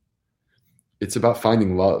food. It's about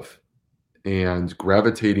finding love and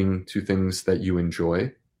gravitating to things that you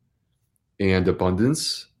enjoy, and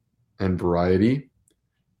abundance and variety,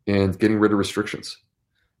 and getting rid of restrictions.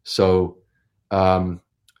 So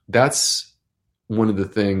That's one of the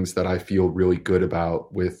things that I feel really good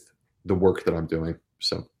about with the work that I'm doing.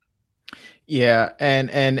 So. Yeah, and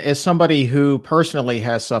as somebody who personally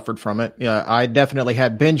has suffered from it, I definitely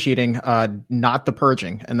had binge eating, not the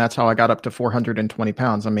purging, and that's how I got up to 420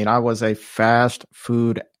 pounds. I mean, I was a fast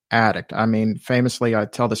food addict. I mean, famously, I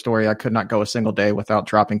tell the story, I could not go a single day without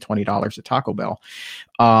dropping $20 at Taco Bell.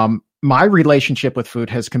 My relationship with food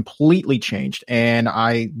has completely changed, and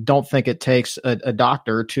I don't think it takes a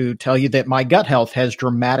doctor to tell you that my gut health has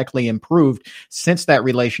dramatically improved since that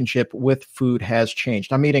relationship with food has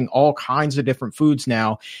changed. I'm eating all kinds of different foods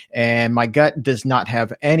now, and my gut does not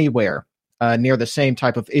have anywhere near the same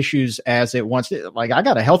type of issues as it once did. Like, I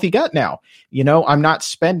got a healthy gut now. I'm not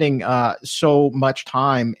spending so much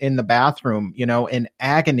time in the bathroom, in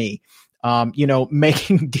agony,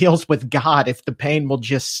 making deals with God if the pain will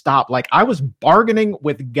just stop. Like, I was bargaining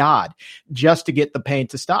with God just to get the pain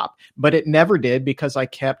to stop, but it never did, because I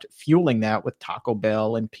kept fueling that with Taco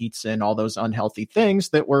Bell and pizza and all those unhealthy things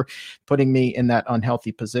that were putting me in that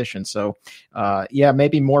unhealthy position. So,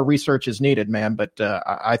 maybe more research is needed, man, but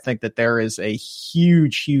I think that there is a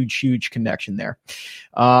huge connection there.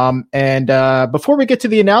 And before we get to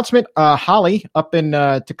the announcement, Holly up in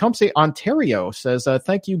Tecumseh, Ontario says,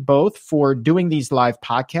 thank you both for doing these live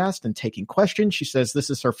podcasts and taking questions. She says this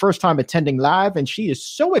is her first time attending live, and she is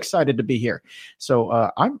so excited to be here.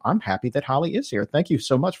 So I'm happy that Holly is here. Thank you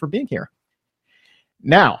so much for being here.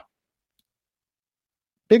 Now,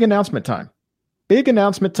 big announcement time.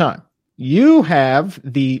 You have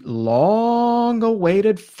the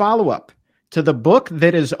long-awaited follow-up to the book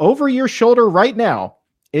that is over your shoulder right now,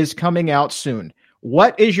 is coming out soon.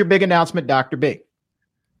 What is your big announcement, Dr. B?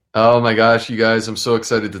 Oh my gosh, you guys, I'm so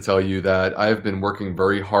excited to tell you that I've been working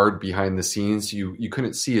very hard behind the scenes. You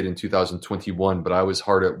couldn't see it in 2021, but I was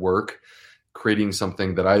hard at work creating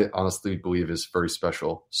something that I honestly believe is very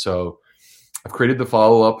special. So I've created the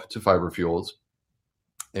follow-up to Fiber Fueled,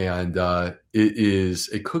 and it is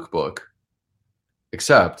a cookbook,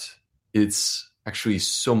 except it's actually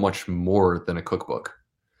so much more than a cookbook.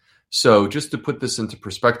 So just to put this into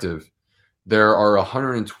perspective, there are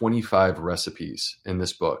 125 recipes in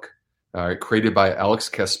this book, created by Alex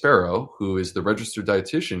Caspero, who is the registered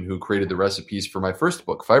dietitian who created the recipes for my first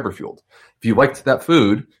book, Fiber Fueled. If you liked that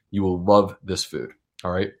food, you will love this food.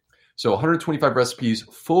 All right. So 125 recipes,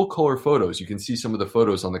 full color photos. You can see some of the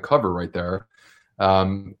photos on the cover right there.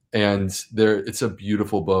 And it's a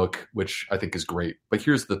beautiful book, which I think is great. But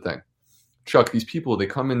here's the thing. Chuck, these people, they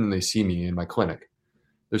come in and they see me in my clinic.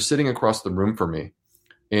 They're sitting across the room from me,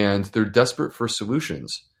 and they're desperate for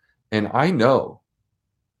solutions. And I know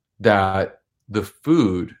that the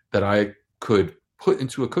food that I could put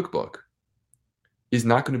into a cookbook is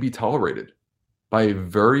not going to be tolerated by a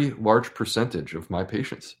very large percentage of my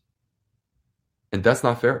patients. And that's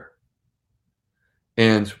not fair.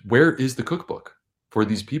 And where is the cookbook for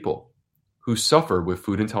these people who suffer with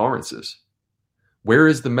food intolerances? Where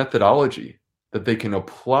is the methodology that they can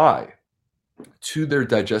apply to their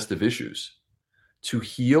digestive issues to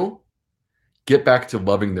heal, get back to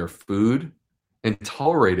loving their food, and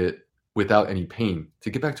tolerate it without any pain,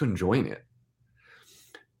 to get back to enjoying it?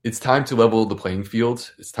 It's time to level the playing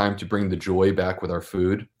field. It's time to bring the joy back with our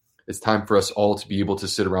food. It's time for us all to be able to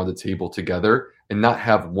sit around the table together and not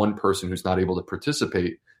have one person who's not able to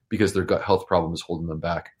participate because their gut health problem is holding them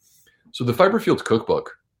back. So the Fiber Fueled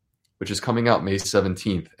Cookbook, which is coming out May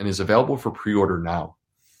 17th and is available for pre-order now,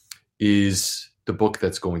 is the book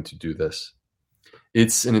that's going to do this.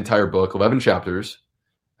 It's an entire book, 11 chapters.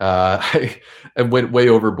 I went way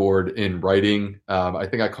overboard in writing. I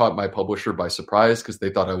think I caught my publisher by surprise because they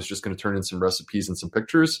thought I was just going to turn in some recipes and some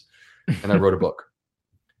pictures, and I wrote a book.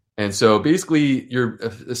 And so basically, you're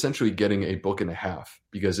essentially getting a book and a half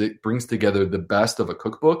because it brings together the best of a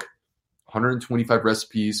cookbook, 125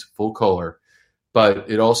 recipes, full color, but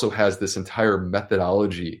it also has this entire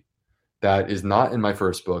methodology that is not in my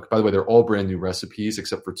first book. By the way, they're all brand new recipes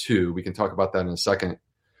except for 2. We can talk about that in a second.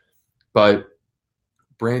 But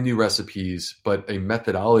brand new recipes, but a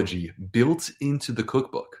methodology built into the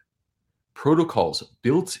cookbook, protocols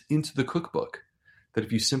built into the cookbook, that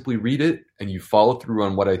if you simply read it and you follow through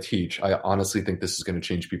on what I teach, I honestly think this is going to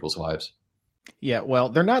change people's lives. Yeah, well,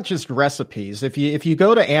 they're not just recipes. If you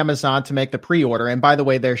go to Amazon to make the pre-order, and by the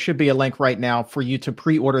way, there should be a link right now for you to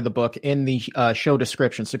pre-order the book in the show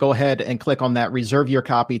description. So go ahead and click on that. Reserve your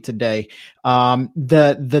copy today.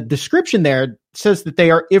 The description there says that they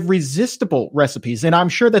are irresistible recipes, and I'm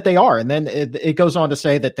sure that they are. And then it goes on to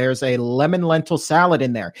say that there's a lemon lentil salad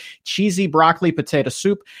in there, cheesy broccoli potato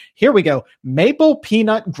soup. Here we go. Maple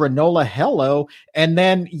peanut granola hello. And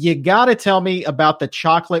then you got to tell me about the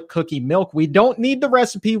chocolate cookie milk. We don't need the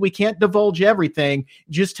recipe. We can't divulge everything.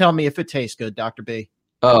 Just tell me if it tastes good, Dr. B.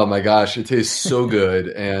 Oh my gosh, it tastes so good.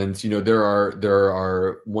 And there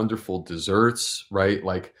are wonderful desserts, right?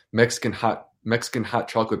 Like Mexican hot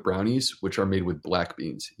chocolate brownies, which are made with black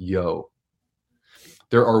beans. Yo.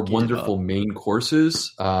 There are wonderful main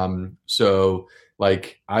courses. So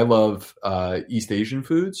like I love East Asian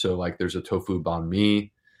food. So like there's a tofu banh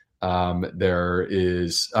mi. There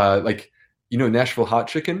is Nashville hot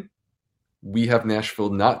chicken. We have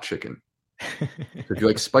Nashville not chicken. So if you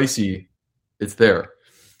like spicy, it's there.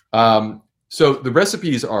 So the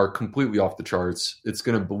recipes are completely off the charts. It's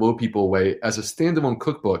going to blow people away. As a standalone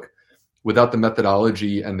cookbook, without the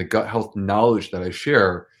methodology and the gut health knowledge that I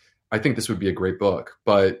share, I think this would be a great book.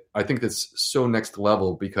 But I think that's so next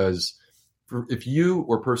level because if you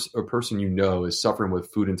or a person is suffering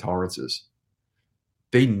with food intolerances,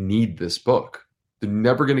 they need this book. They're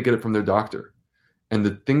never going to get it from their doctor. And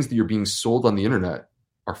the things that you're being sold on the internet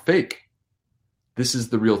are fake. This is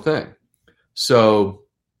the real thing. So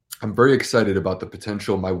I'm very excited about the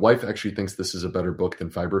potential. My wife actually thinks this is a better book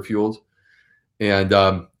than Fiber Fueled. And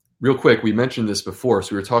real quick, we mentioned this before.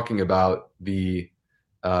 So we were talking about the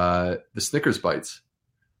Snickers bites.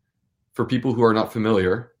 For people who are not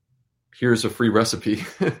familiar, here's a free recipe.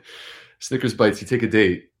 Snickers bites, you take a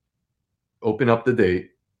date, open up the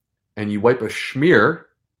date, and you wipe a schmear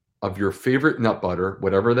of your favorite nut butter,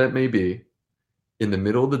 whatever that may be, in the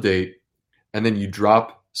middle of the date, and then you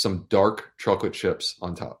drop some dark chocolate chips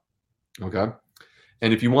on top. Okay?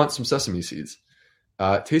 And if you want some sesame seeds,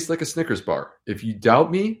 tastes like a Snickers bar. If you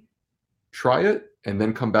doubt me, try it and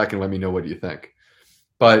then come back and let me know what you think.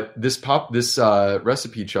 But this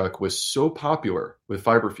recipe, Chuck, was so popular with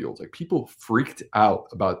Fiber Fueled. Like people freaked out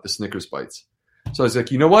about the Snickers bites. So I was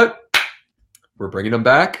like, you know what? We're bringing them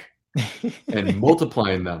back and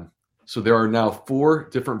multiplying them. So there are now 4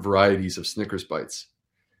 different varieties of Snickers bites.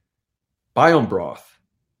 Biome broth.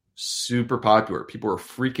 Super popular. People are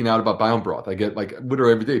freaking out about biome broth. I get like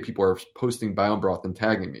literally every day people are posting biome broth and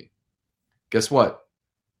tagging me. Guess what?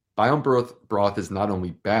 Biome broth is not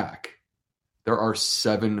only back. There are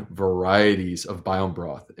 7 varieties of biome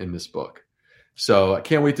broth in this book. So I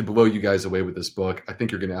can't wait to blow you guys away with this book. I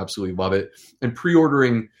think you're going to absolutely love it. And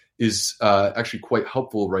pre-ordering is actually quite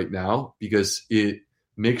helpful right now because it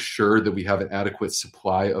makes sure that we have an adequate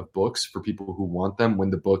supply of books for people who want them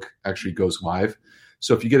when the book actually goes live.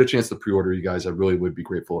 So if you get a chance to pre-order, you guys, I really would be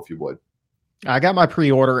grateful if you would. I got my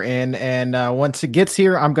pre-order in, and once it gets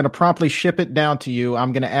here, I'm going to promptly ship it down to you.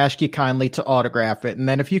 I'm going to ask you kindly to autograph it. And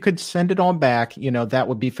then if you could send it on back, that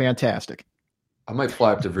would be fantastic. I might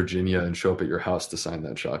fly up to Virginia and show up at your house to sign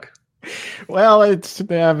that, Chuck. Well,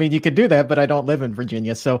 you could do that, but I don't live in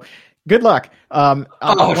Virginia. So good luck.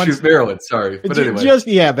 Maryland. Sorry. But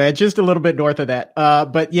anyway. Just a little bit north of that.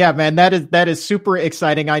 But yeah, man, that is super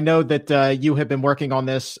exciting. I know that you have been working on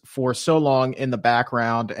this for so long in the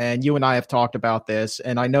background, and you and I have talked about this.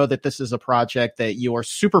 And I know that this is a project that you are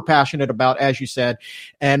super passionate about, as you said,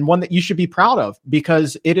 and one that you should be proud of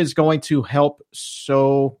because it is going to help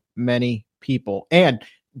so many people and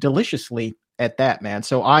deliciously at that, man.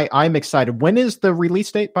 So I'm excited. When is the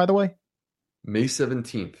release date, by the way? May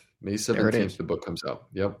 17th. May 17th, the book comes out.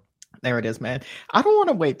 Yep. There it is, man. I don't want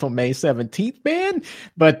to wait till May 17th, man,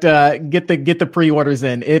 but get the pre-orders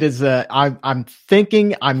in. It is, I'm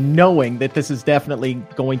knowing that this is definitely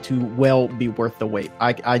going to well be worth the wait.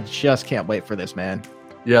 I just can't wait for this, man.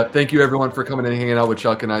 Yeah. Thank you everyone for coming and hanging out with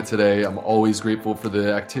Chuck and I today. I'm always grateful for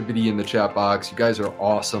the activity in the chat box. You guys are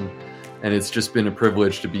awesome. And it's just been a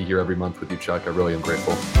privilege to be here every month with you, Chuck. I really am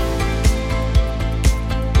grateful.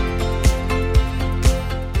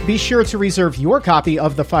 Be sure to reserve your copy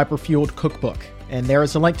of the Fiber Fueled Cookbook, and there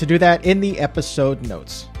is a link to do that in the episode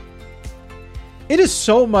notes. It is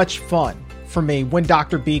so much fun for me when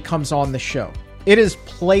Dr. B comes on the show. It is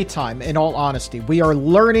playtime, in all honesty. We are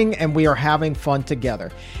learning and we are having fun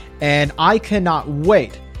together. And I cannot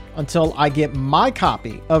wait until I get my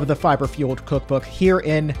copy of the Fiber Fueled Cookbook here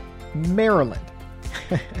in Maryland.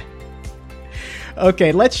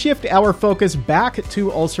 Okay, let's shift our focus back to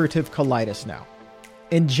ulcerative colitis now.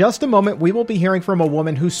 In just a moment, we will be hearing from a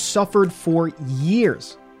woman who suffered for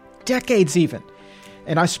years, decades even.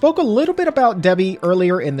 And I spoke a little bit about Debbie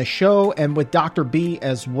earlier in the show and with Dr. B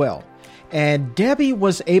as well. And Debbie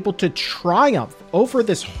was able to triumph over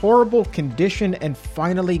this horrible condition and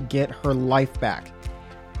finally get her life back.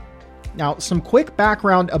 Now, some quick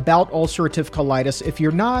background about ulcerative colitis if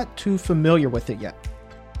you're not too familiar with it yet.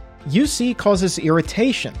 UC causes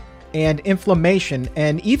irritation and inflammation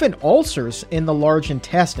and even ulcers in the large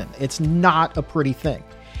intestine. It's not a pretty thing.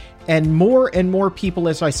 And more people,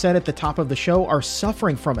 as I said at the top of the show, are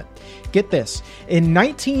suffering from it. Get this. In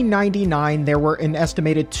 1999, there were an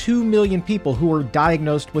estimated 2 million people who were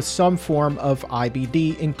diagnosed with some form of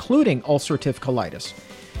IBD, including ulcerative colitis.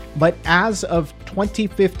 But as of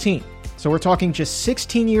 2015, so we're talking just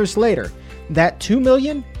 16 years later, that 2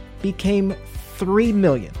 million became 3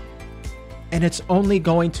 million. And it's only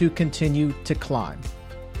going to continue to climb.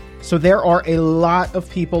 So there are a lot of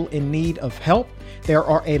people in need of help. There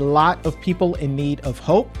are a lot of people in need of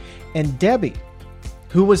hope. And Debbie,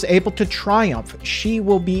 who was able to triumph, she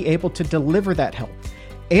will be able to deliver that help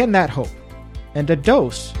and that hope and a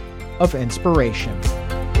dose of inspiration.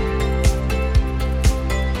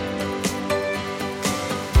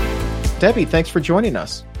 Debbie, thanks for joining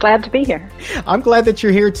us. Glad to be here. I'm glad that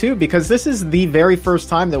you're here too, because this is the very first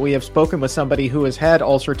time that we have spoken with somebody who has had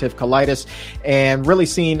ulcerative colitis and really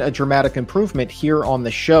seen a dramatic improvement here on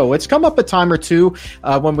the show. It's come up a time or two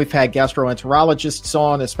when we've had gastroenterologists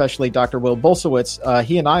on, especially Dr. Will Bulsiewicz.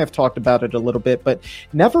 He and I have talked about it a little bit, but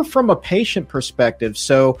never from a patient perspective.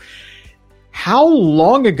 So how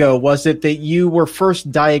long ago was it that you were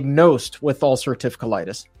first diagnosed with ulcerative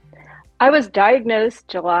colitis? I was diagnosed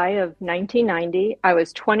July of 1990. I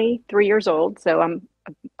was 23 years old, so I'm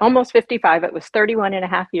almost 55. It was 31 and a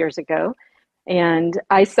half years ago. And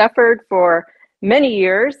I suffered for many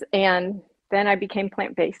years, and then I became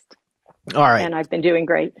plant-based. All right. And I've been doing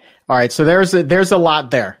great. All right. So there's a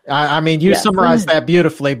lot there. I mean, you summarized that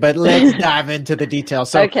beautifully, but let's dive into the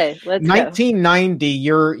details. So okay, let's 1990,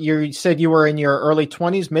 you said you were in your early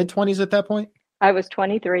 20s, mid-20s at that point? I was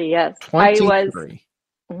 23, yes. 23. I was.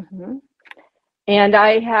 Mm-hmm. And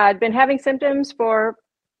I had been having symptoms for,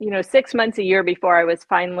 6 months, a year before I was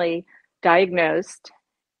finally diagnosed.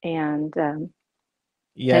 And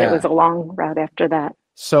it was a long route after that.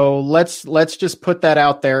 So let's just put that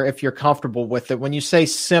out there if you're comfortable with it. When you say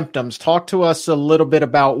symptoms, talk to us a little bit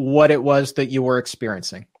about what it was that you were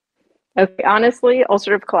experiencing. Okay, honestly,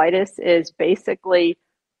 ulcerative colitis is basically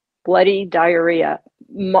bloody diarrhea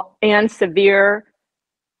and severe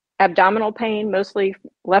abdominal pain, mostly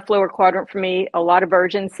left lower quadrant for me, a lot of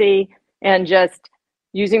urgency, and just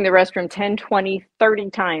using the restroom 10, 20, 30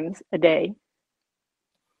 times a day.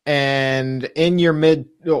 And in your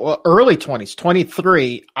early 20s,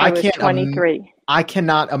 23, I was 23. I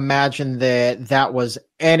cannot imagine that was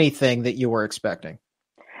anything that you were expecting.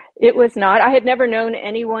 It was not. I had never known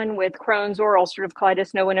anyone with Crohn's or ulcerative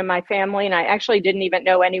colitis, no one in my family, and I actually didn't even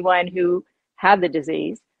know anyone who had the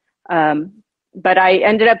disease. But I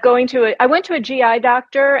ended up I went to a GI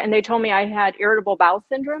doctor, and they told me I had irritable bowel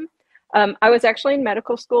syndrome. I was actually in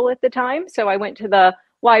medical school at the time, so I went to the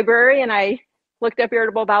library and I looked up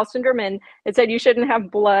irritable bowel syndrome, and it said you shouldn't have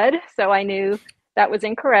blood. So I knew that was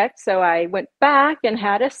incorrect. So I went back and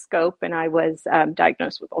had a scope, and I was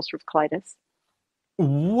diagnosed with ulcerative colitis.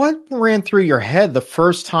 What ran through your head the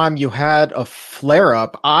first time you had a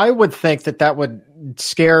flare-up? I would think that would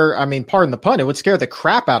scare, pardon the pun, it would scare the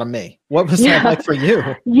crap out of me. What was that like for you?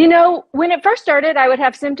 When it first started, I would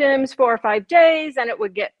have symptoms 4 or 5 days, and it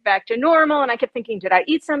would get back to normal. And I kept thinking, did I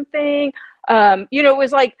eat something? It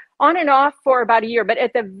was like on and off for about a year. But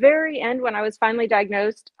at the very end, when I was finally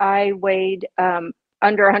diagnosed, I weighed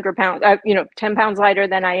under 100 pounds, 10 pounds lighter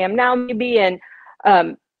than I am now, maybe. And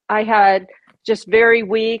I had just very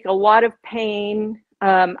weak, a lot of pain.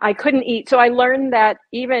 I couldn't eat. So I learned that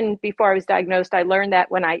even before I was diagnosed, I learned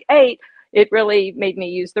that when I ate, it really made me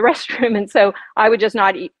use the restroom. And so I would just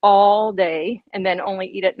not eat all day and then only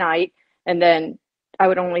eat at night. And then I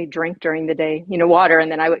would only drink during the day, water.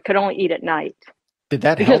 And then I could only eat at night. Did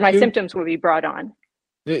that help because my you? symptoms would be brought on.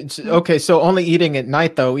 Okay, so only eating at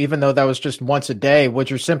night, though, even though that was just once a day,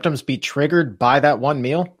 would your symptoms be triggered by that one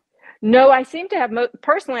meal? No, I seem to have,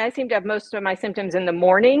 personally, I seem to have most of my symptoms in the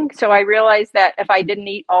morning. So I realized that if I didn't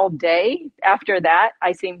eat all day after that,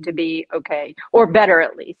 I seemed to be okay, or better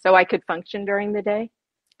at least. So I could function during the day.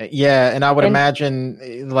 Yeah, and I would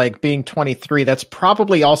imagine, like, being 23, that's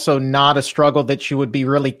probably also not a struggle that you would be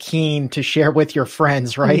really keen to share with your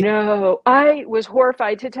friends, right? No, I was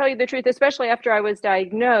horrified, to tell you the truth, especially after I was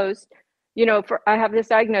diagnosed. I have this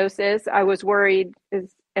diagnosis. I was worried,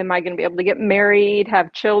 am I going to be able to get married,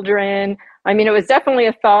 have children? It was definitely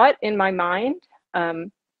a thought in my mind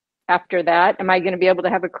after that. Am I going to be able to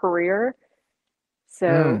have a career?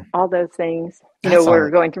 So all those things, were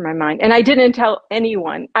going through my mind. And I didn't tell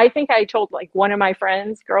anyone. I think I told like one of my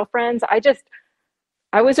girlfriends.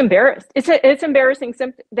 I was embarrassed. It's embarrassing.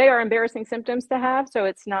 They are embarrassing symptoms to have. So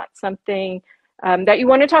it's not something that you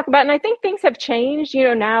want to talk about. And I think things have changed.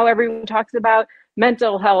 Now everyone talks about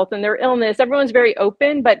mental health and their illness. Everyone's very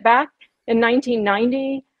open. But back in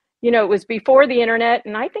 1990, it was before the internet.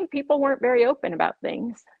 And I think people weren't very open about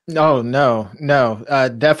things. No,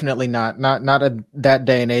 definitely not at that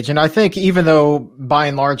day and age. And I think even though by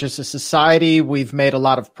and large as a society, we've made a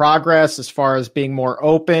lot of progress as far as being more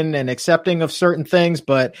open and accepting of certain things,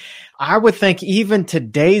 but I would think even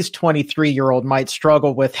today's 23-year-old might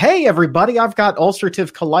struggle with, hey, everybody, I've got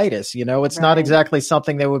ulcerative colitis. It's not exactly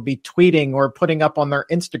something they would be tweeting or putting up on their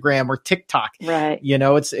Instagram or TikTok. Right.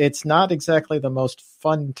 It's not exactly the most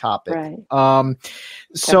fun topic. Right.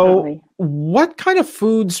 So Definitely. What kind of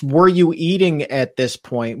foods were you eating at this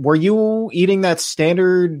point? Were you eating that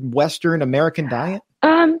standard Western American diet?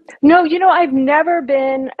 No, I've never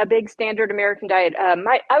been a big standard American diet.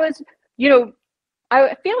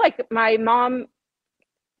 I feel like my mom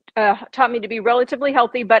taught me to be relatively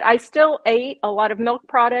healthy, but I still ate a lot of milk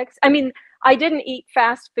products. I mean, I didn't eat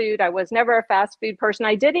fast food. I was never a fast food person.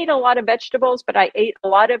 I did eat a lot of vegetables, but I ate a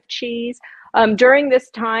lot of cheese. During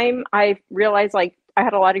this time, I realized I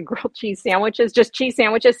had a lot of grilled cheese sandwiches. Just cheese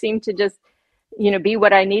sandwiches seemed to just, be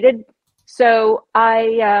what I needed. So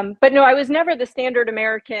but no, I was never the standard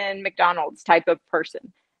American McDonald's type of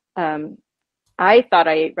person. I thought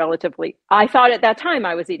at that time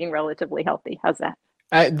I was eating relatively healthy. How's that?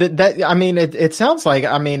 It sounds like,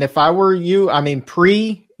 if I were you,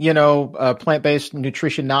 plant-based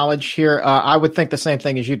nutrition knowledge here, I would think the same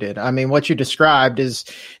thing as you did. What you described is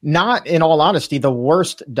not, in all honesty, the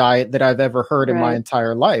worst diet that I've ever heard in my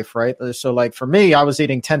entire life, right? So for me, I was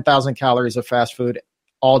eating 10,000 calories of fast food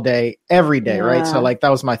all day, every day, right? So that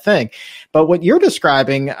was my thing. But what you're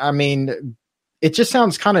describing, it just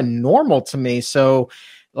sounds kind of normal to me. So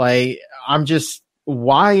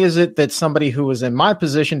why is it that somebody who was in my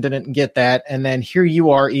position didn't get that? And then here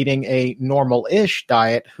you are eating a normal-ish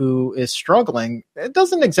diet who is struggling. It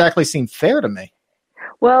doesn't exactly seem fair to me.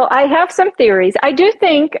 Well, I have some theories. I do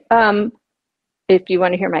think, if you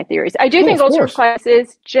want to hear my theories, I do think ulcerative colitis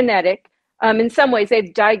is genetic. In some ways,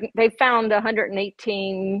 they've found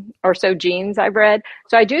 118 or so genes, I've read.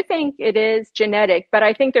 So I do think it is genetic, but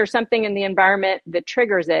I think there's something in the environment that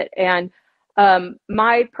triggers it. And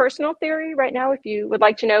my personal theory right now, if you would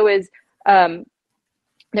like to know, is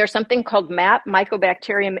there's something called MAP,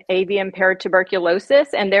 Mycobacterium avium paratuberculosis,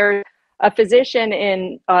 and there's a physician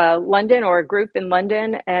in London, or a group in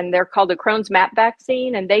London, and they're called the Crohn's MAP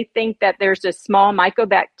vaccine, and they think that there's a small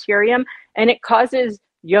mycobacterium, and it causes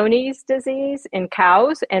Johne's disease in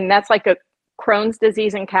cows, and that's like a Crohn's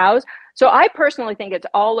disease in cows. So I personally think it's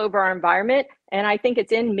all over our environment, and I think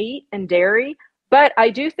it's in meat and dairy. But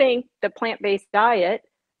I do think the plant-based diet,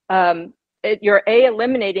 you're A,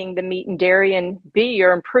 eliminating the meat and dairy, and B,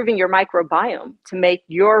 you're improving your microbiome to make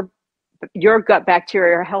your gut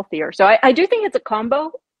bacteria healthier. So I do think it's a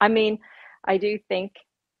combo. I do think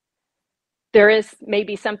there is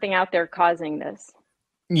maybe something out there causing this.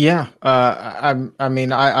 Yeah. I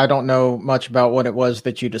don't know much about what it was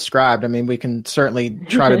that you described. We can certainly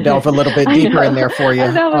try to delve a little bit deeper in there for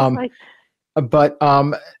you. But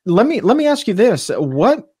let me ask you this.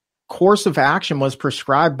 What course of action was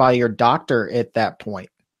prescribed by your doctor at that point?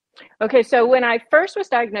 Okay, so when I first was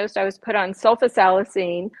diagnosed, I was put on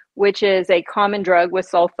sulfasalazine, which is a common drug with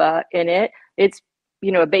sulfa in it. It's,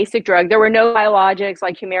 a basic drug. There were no biologics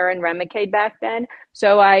like Humira and Remicade back then.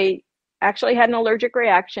 So I actually had an allergic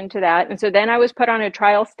reaction to that. And so then I was put on a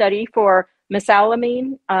trial study for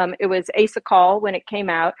mesalamine. It was Asacol when it came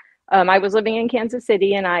out. I was living in Kansas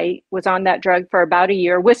City, and I was on that drug for about a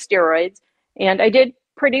year with steroids, and I did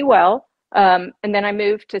pretty well. And then I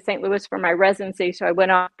moved to St. Louis for my residency, so I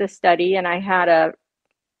went off the study, and I had a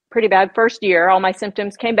pretty bad first year. All my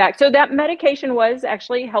symptoms came back. So that medication was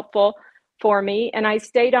actually helpful for me, and I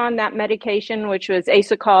stayed on that medication, which was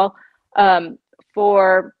Asacol,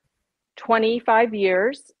 for 25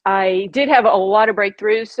 years. I did have a lot of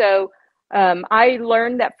breakthroughs, so I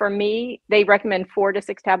learned that for me, they recommend 4 to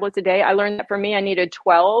 6 tablets a day. I learned that for me, I needed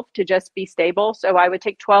 12 to just be stable. So I would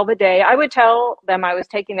take 12 a day. I would tell them I was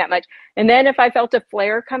taking that much. And then if I felt a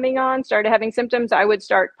flare coming on, started having symptoms, I would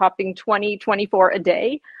start popping 20, 24 a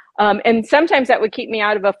day. And sometimes that would keep me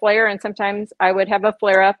out of a flare, and sometimes I would have a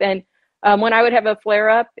flare up. And when I would have a flare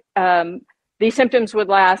up, these symptoms would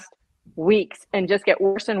last weeks and just get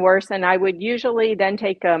worse and worse. And I would usually then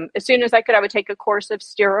take, as soon as I could, I would take a course of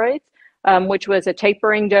steroids. Which was a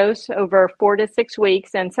tapering dose over 4 to 6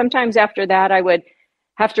 weeks. And sometimes after that, I would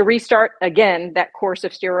have to restart again that course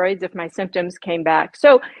of steroids if my symptoms came back.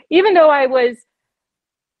 So even though I was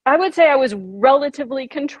I would say I was relatively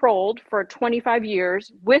controlled for 25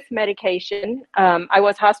 years with medication. I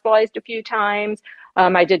was hospitalized a few times.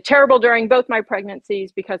 I did terrible during both my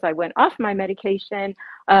pregnancies because I went off my medication.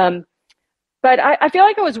 But I feel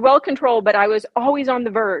like I was well controlled, but I was always on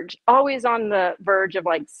the verge of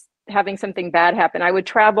like having something bad happen. I would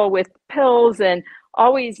travel with pills and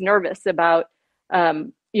always nervous about,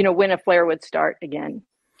 when a flare would start again.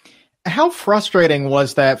 How frustrating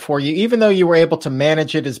was that for you, even though you were able to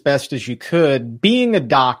manage it as best as you could, being a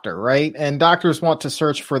doctor, right? And doctors want to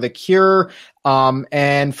search for the cure.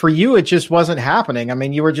 And for you, it just wasn't happening. I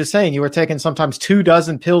mean, you were just saying you were taking sometimes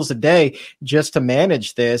 24 pills a day just to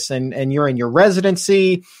manage this. And you're in your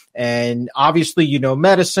residency and obviously,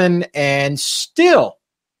 medicine and still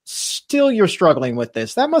you're struggling with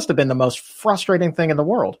this. That must have been the most frustrating thing in the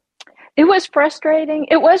world. It was frustrating,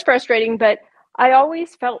 but I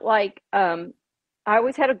always felt like I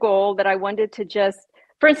always had a goal that I wanted to just,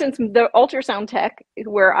 for instance, the ultrasound tech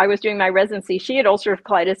where I was doing my residency, she had ulcerative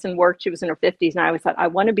colitis and worked. She was in her 50s. And I always thought, I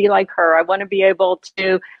want to be like her. I want to be able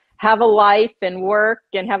to have a life and work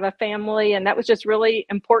and have a family. And that was just really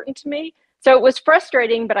important to me. So it was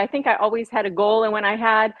frustrating, but I think I always had a goal. And when I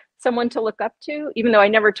had someone to look up to, even though I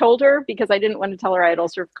never told her because I didn't want to tell her I had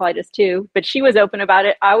ulcerative colitis too, but she was open about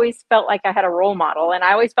it. I always felt like I had a role model. And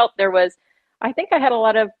I always felt I think I had a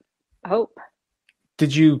lot of hope.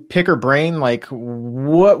 Did you pick her brain? Like,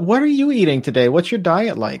 what are you eating today? What's your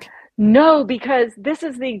diet like? No, because this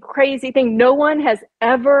is the crazy thing. No one has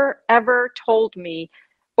ever told me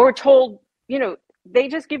or they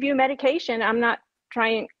just give you medication. I'm not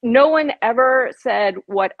trying. No one ever said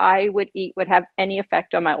what I would eat would have any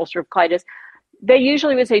effect on my ulcerative colitis. They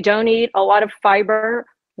usually would say, don't eat a lot of fiber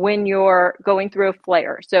when you're going through a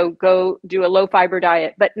flare. So go do a low fiber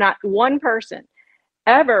diet, but not one person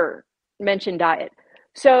ever mentioned diet.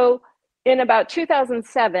 So in about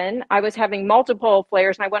 2007, I was having multiple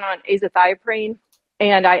flares and I went on azathioprine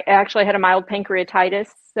and I actually had a mild pancreatitis.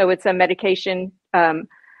 So it's a medication. And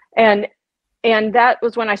that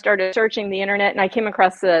was when I started searching the internet and I came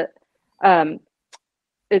across it's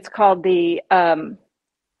called the, I'm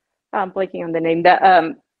blanking on the name,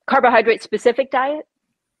 the carbohydrate specific diet.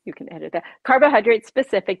 You can edit that. Carbohydrate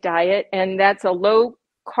specific diet, and that's a low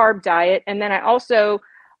carb diet. And then I also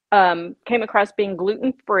came across being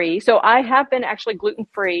gluten free. So I have been actually gluten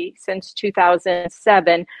free since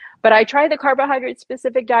 2007. But I tried the carbohydrate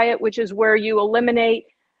specific diet, which is where you eliminate,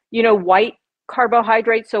 white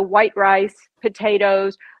carbohydrates, so white rice,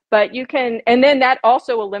 potatoes. But you can, and then that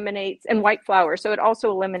also eliminates, and white flour. So it also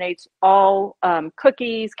eliminates all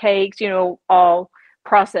cookies, cakes, all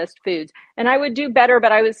processed foods. And I would do better,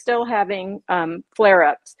 but I was still having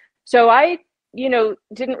flare-ups. So I,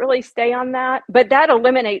 didn't really stay on that, but that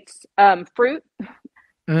eliminates fruit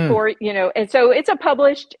for, and so it's a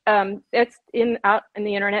published, it's out in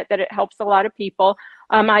the internet that it helps a lot of people.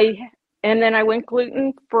 And then I went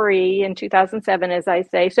gluten-free in 2007, as I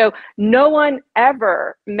say. So no one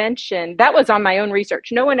ever mentioned, that was on my own research.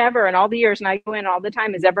 No one ever in all the years, and I go in all the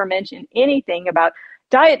time, has ever mentioned anything about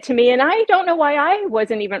diet to me. And I don't know why I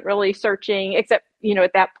wasn't even really searching, except,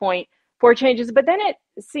 at that point for changes. But then it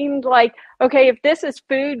seemed like, okay, if this is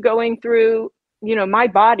food going through, my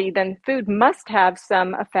body, then food must have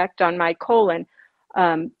some effect on my colon.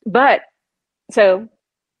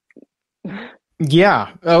 Yeah.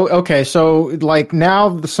 Oh, okay. So like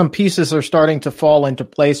now some pieces are starting to fall into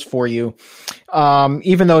place for you.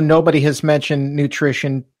 Even though nobody has mentioned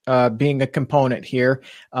nutrition being a component here.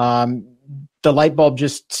 The light bulb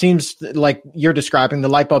just seems like you're describing, the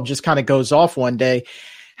light bulb just kind of goes off one day.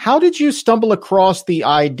 How did you stumble across the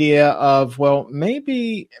idea of, well,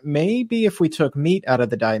 maybe if we took meat out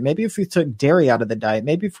of the diet, maybe if we took dairy out of the diet,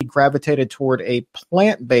 maybe if we gravitated toward a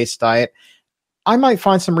plant-based diet, I might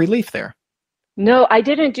find some relief there? No, I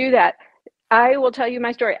didn't do that. I will tell you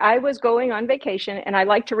my story. I was going on vacation and I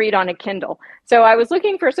like to read on a Kindle. So I was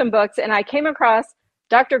looking for some books and I came across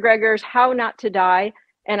Dr. Greger's How Not to Die.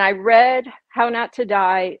 And I read How Not to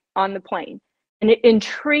Die on the plane. And it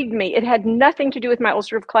intrigued me. It had nothing to do with my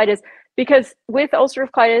ulcerative colitis because with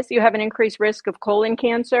ulcerative colitis, you have an increased risk of colon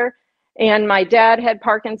cancer. And my dad had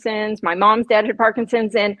Parkinson's. My mom's dad had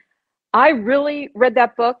Parkinson's. And I really read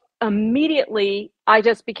that book. Immediately, I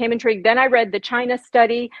just became intrigued. Then I read the China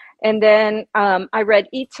study. And then I read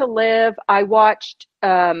Eat to Live. I watched,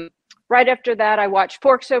 right after that, I watched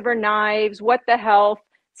Forks Over Knives, What the Health.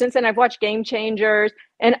 Since then, I've watched Game Changers.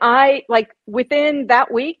 And I, within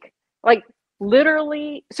that week,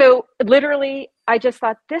 literally, I just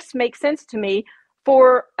thought this makes sense to me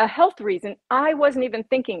for a health reason. I wasn't even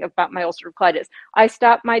thinking about my ulcerative colitis. I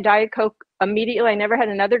stopped my Diet Coke immediately. I never had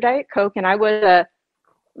another Diet Coke. And I was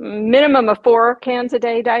minimum of 4 cans a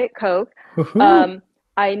day Diet Coke.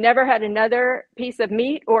 I never had another piece of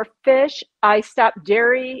meat or fish. I stopped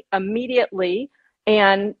dairy immediately.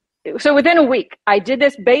 And so within a week, I did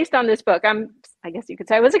this based on this book. I guess you could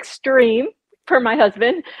say I was extreme for my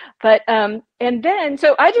husband, but, and then,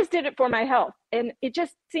 so I just did it for my health, and it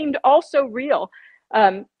just seemed all so real.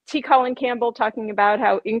 T. Colin Campbell talking about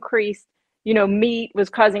how increased, meat was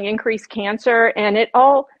causing increased cancer, and it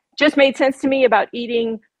all just made sense to me about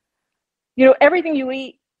eating, everything you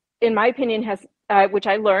eat, in my opinion, has, which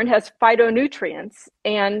I learned, has phytonutrients.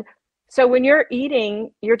 And so when you're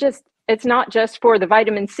eating, it's not just for the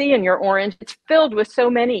vitamin C in your orange, it's filled with so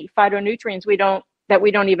many phytonutrients that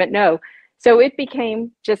we don't even know. So it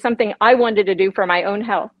became just something I wanted to do for my own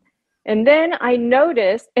health. And then I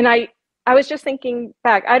noticed, and I was just thinking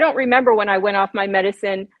back, I don't remember when I went off my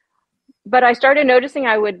medicine, but I started noticing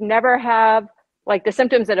I would never have like the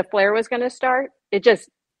symptoms that a flare was going to start. It just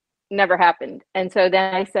never happened. And so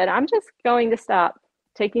then I said, I'm just going to stop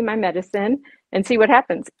taking my medicine and see what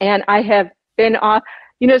happens. And I have been off,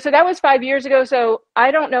 so that was 5 years ago. So I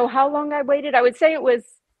don't know how long I waited. I would say it was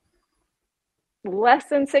less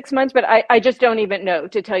than 6 months, but I just don't even know,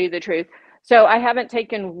 to tell you the truth. So I haven't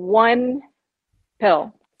taken one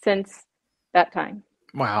pill since that time.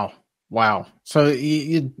 Wow. So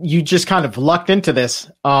you just kind of lucked into this.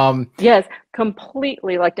 Yes,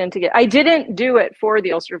 completely lucked into it. I didn't do it for the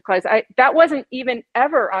ulcerative colitis. That wasn't even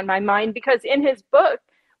ever on my mind, because in his book,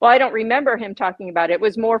 I don't remember him talking about it. It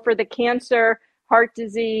was more for the cancer, heart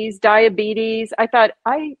disease, diabetes. I thought,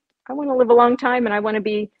 I want to live a long time and I want to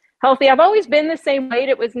be healthy. I've always been the same weight.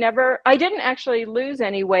 I didn't actually lose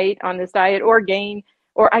any weight on this diet or gain,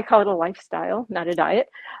 or I call it a lifestyle, not a diet,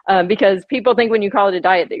 because people think when you call it a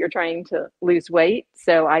diet that you're trying to lose weight.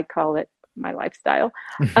 So I call it my lifestyle.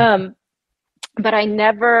 But I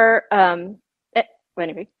never,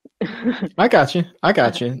 anyway. I got you.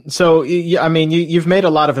 So, you've made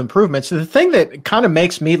a lot of improvements. The thing that kind of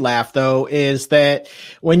makes me laugh, though, is that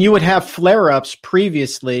when you would have flare-ups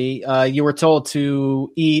previously, you were told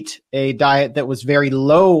to eat a diet that was very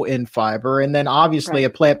low in fiber, and then obviously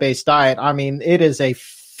a plant-based diet. it is a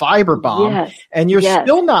fiber bomb, and you're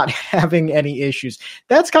still not having any issues.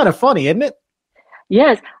 That's kind of funny, isn't it?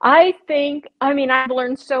 Yes, I think, I've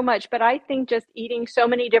learned so much, but I think just eating so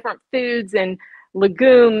many different foods and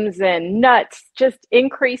legumes and nuts just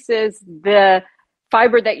increases the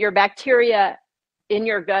fiber that your bacteria in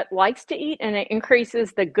your gut likes to eat, and it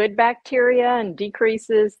increases the good bacteria and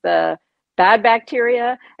decreases the bad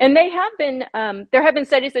bacteria. And they have been there have been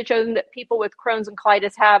studies that show that people with Crohn's and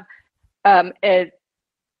colitis have a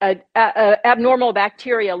abnormal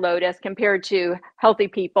bacteria load as compared to healthy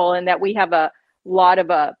people, and that we have a lot of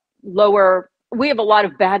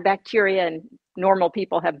bad bacteria, and normal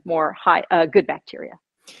people have more good bacteria.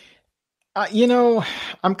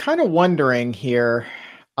 I'm kind of wondering here,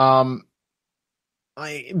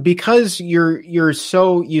 because you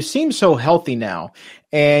seem so healthy now,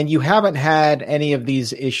 and you haven't had any of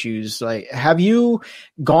these issues. Like, have you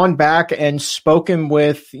gone back and spoken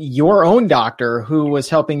with your own doctor who was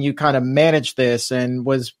helping you kind of manage this and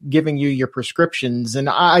was giving you your prescriptions? And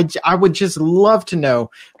I would just love to know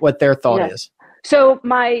what their thought is. So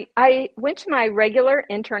I went to my regular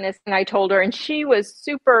internist and I told her, and she was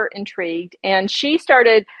super intrigued, and she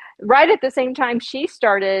started right at the same time she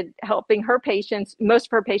started helping her patients. Most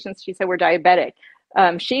of her patients, she said, were diabetic.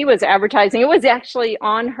 She was advertising. It was actually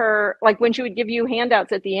on her, like when she would give you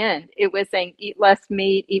handouts at the end, it was saying, eat less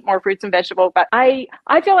meat, eat more fruits and vegetables. But I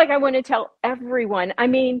feel like I want to tell everyone.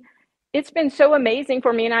 It's been so amazing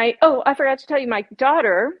for me. And I forgot to tell you, my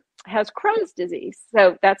daughter has Crohn's disease.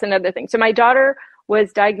 So that's another thing. So my daughter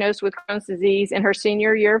was diagnosed with Crohn's disease in her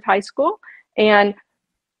senior year of high school. And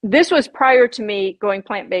this was prior to me going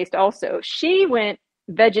plant-based also. She went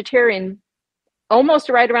vegetarian almost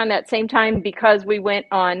right around that same time, because we went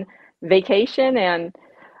on vacation and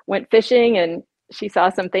went fishing, and she saw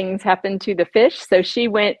some things happen to the fish. So she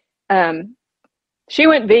went vegan,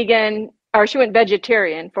 or she went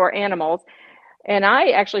vegetarian for animals. And I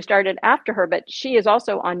actually started after her, but she is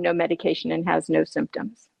also on no medication and has no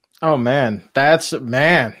symptoms. Oh, man.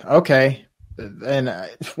 Okay. And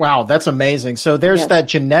wow, that's amazing. So there's that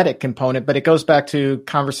genetic component, but it goes back to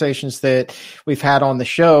conversations that we've had on the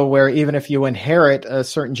show, where even if you inherit a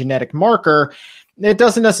certain genetic marker, it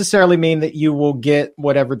doesn't necessarily mean that you will get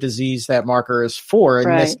whatever disease that marker is for.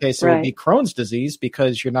 In this case, it would be Crohn's disease,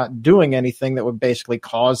 because you're not doing anything that would basically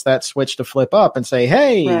cause that switch to flip up and say,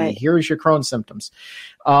 hey, here's your Crohn's symptoms.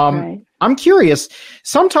 I'm curious.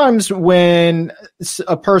 Sometimes when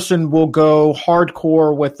a person will go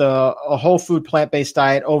hardcore with a whole food plant-based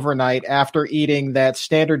diet overnight after eating that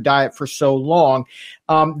standard diet for so long,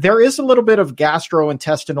 there is a little bit of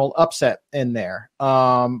gastrointestinal upset in there.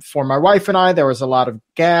 For my wife and I, there was a lot of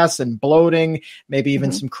gas and bloating, maybe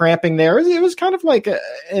even some cramping there. It was kind of like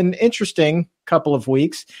an interesting couple of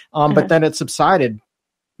weeks, but then it subsided.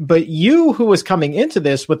 But you, who was coming into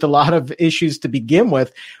this with a lot of issues to begin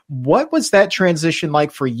with, what was that transition like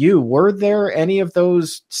for you? Were there any of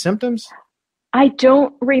those symptoms? I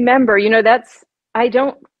don't remember. I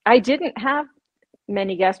didn't have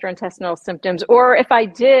many gastrointestinal symptoms, or if I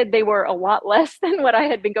did, they were a lot less than what I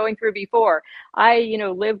had been going through before. I,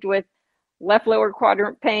 lived with left lower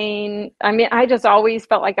quadrant pain. I mean, I just always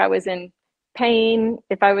felt like I was in pain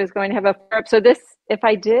if I was going to have a flare-up. So if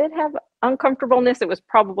I did have uncomfortableness, it was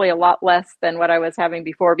probably a lot less than what I was having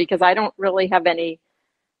before, because I don't really have any,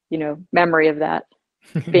 memory of that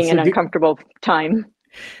being an uncomfortable time.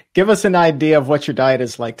 Give us an idea of what your diet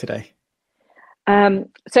is like today.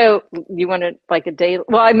 So you want to like a day?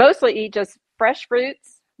 Well, I mostly eat just fresh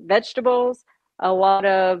fruits, vegetables, a lot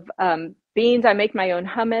of beans. I make my own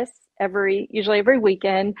hummus usually every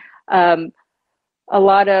weekend. A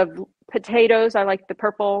lot of potatoes. I like the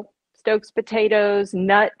purple Stokes potatoes,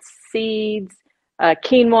 nuts, seeds,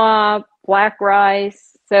 quinoa, black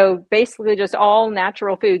rice. So basically just all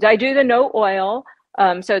natural foods. I do the no oil.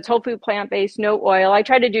 So it's whole food, plant-based, no oil. I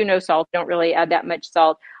try to do no salt. Don't really add that much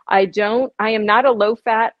salt. I am not a low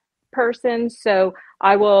fat person. So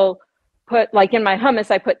I will put, like in my hummus,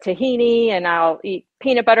 I put tahini, and I'll eat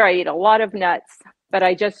peanut butter. I eat a lot of nuts, but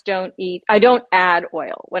I don't add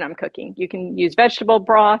oil when I'm cooking. You can use vegetable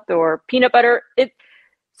broth or peanut butter.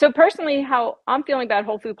 So personally, how I'm feeling about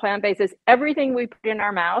whole food plant-based is everything we put in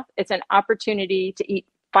our mouth, it's an opportunity to eat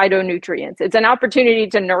phytonutrients. It's an opportunity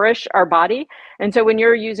to nourish our body. And so when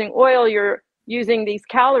you're using oil, you're using these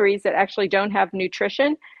calories that actually don't have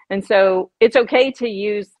nutrition. And so it's okay to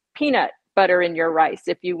use peanut butter in your rice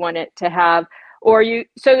if you want it to have,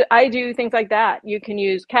 so I do things like that. You can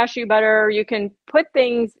use cashew butter. You can put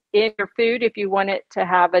things in your food if you want it to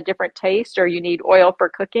have a different taste, or you need oil for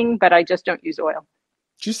cooking, but I just don't use oil.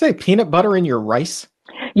 Did you say peanut butter in your rice?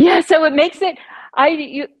 Yeah, so it makes it,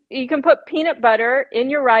 you can put peanut butter in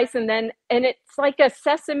your rice, and it's like a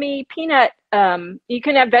sesame peanut. You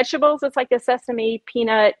can have vegetables. It's like a sesame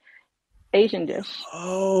peanut Asian dish.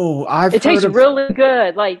 Oh, it tastes really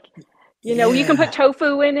good. Like, you can put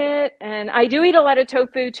tofu in it, and I do eat a lot of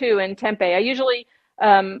tofu too, and tempeh. I usually,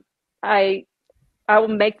 I will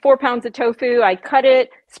make 4 pounds of tofu. I cut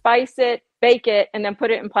it, spice it, bake it, and then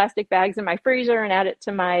put it in plastic bags in my freezer and add it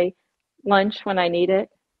to my lunch when I need it.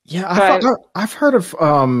 Yeah, I've heard of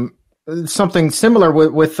something similar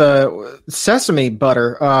with sesame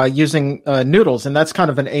butter using noodles, and that's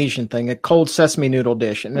kind of an Asian thing, a cold sesame noodle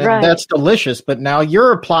dish, and that's delicious. But now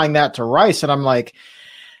you're applying that to rice, and I'm like,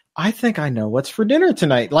 I think I know what's for dinner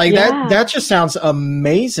tonight. Like that just sounds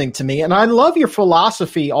amazing to me. And I love your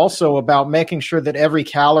philosophy also about making sure that every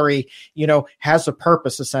calorie, has a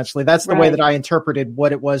purpose, essentially. That's the way that I interpreted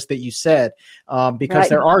what it was that you said, because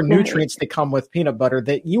there are nutrients that come with peanut butter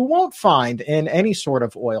that you won't find in any sort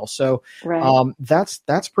of oil. So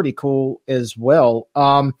that's pretty cool as well.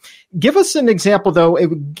 Give us an example, though.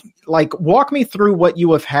 Walk me through what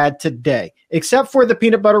you have had today, except for the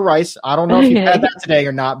peanut butter rice. I don't know if you've had that today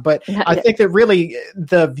or not, but I think that really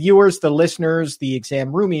the viewers, the listeners, the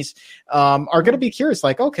exam roomies are going to be curious.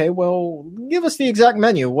 Like, okay, well, give us the exact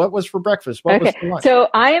menu. What was for breakfast? What was for lunch? So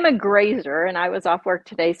I am a grazer, and I was off work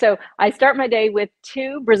today. So I start my day with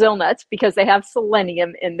 2 Brazil nuts because they have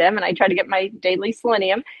selenium in them, and I try to get my daily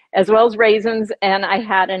selenium, as well as raisins. And I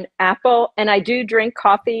had an apple, and I do drink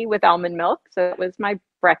coffee with almond milk. So it was my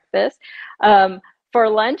breakfast. For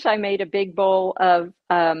lunch, I made a big bowl of,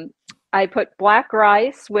 I put black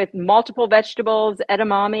rice with multiple vegetables,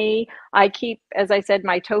 edamame. I keep, as I said,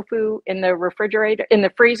 my tofu in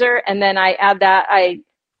the freezer, and then I add that. I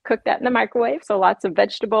cook that in the microwave, so lots of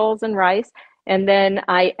vegetables and rice, and then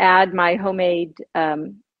I add my homemade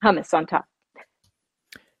hummus on top.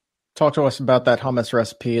 Talk to us about that hummus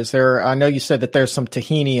recipe. I know you said that there's some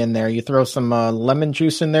tahini in there. You throw some lemon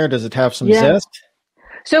juice in there. Does it have some zest?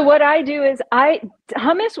 So what I do is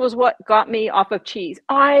hummus was what got me off of cheese.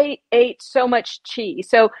 I ate so much cheese.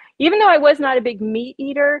 So even though I was not a big meat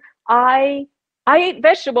eater, I ate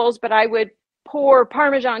vegetables, but I would pour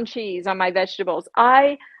Parmesan cheese on my vegetables.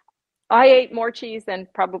 I ate more cheese than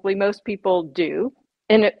probably most people do.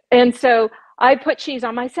 And so I put cheese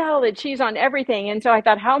on my salad, cheese on everything. And so I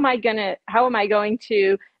thought, how am I going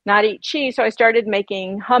to not eat cheese? So I started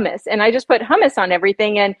making hummus, and I just put hummus on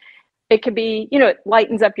everything. And it could be, it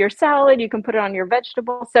lightens up your salad. You can put it on your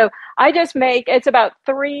vegetables. So I just it's about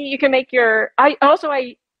 3. You can make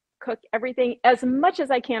I cook everything as much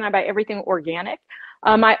as I can. I buy everything organic.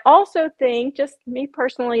 I also think, just me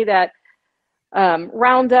personally, that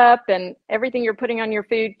Roundup and everything you're putting on your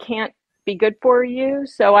food can't be good for you.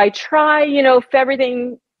 So I try, I'm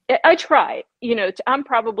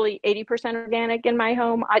probably 80% organic in my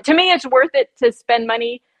home. To me, it's worth it to spend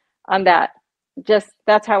money on that.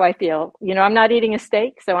 That's how I feel. I'm not eating a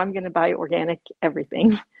steak, so I'm going to buy organic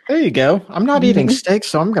everything. There you go. I'm not eating steak,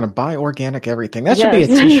 so I'm going to buy organic everything. That should be a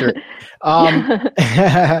t-shirt.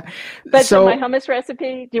 But so my hummus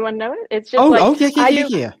recipe, do you want to know it? It's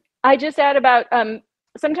just yeah. I just add about,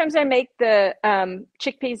 sometimes I make the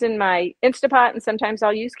chickpeas in my Instapot, and sometimes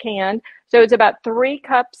I'll use canned. So it's about 3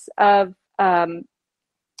 cups of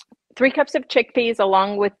chickpeas,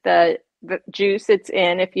 along with the juice it's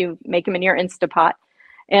in if you make them in your Instapot.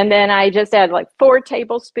 And then I just add like 4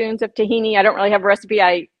 tablespoons of tahini. I don't really have a recipe.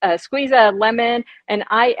 I squeeze a lemon, and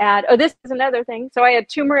I add, this is another thing. So I add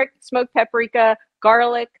turmeric, smoked paprika,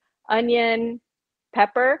 garlic, onion,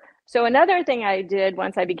 pepper. So another thing I did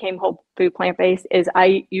once I became whole food plant-based is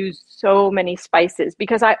I use so many spices,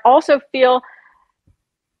 because I also feel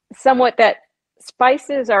somewhat that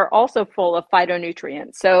spices are also full of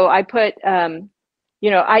phytonutrients. So I put,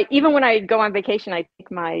 even when I go on vacation, I take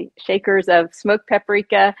my shakers of smoked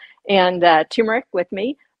paprika and turmeric with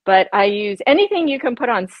me, but I use anything you can put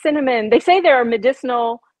on. Cinnamon. They say there are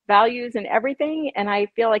medicinal values in everything, and I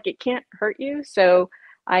feel like it can't hurt you. So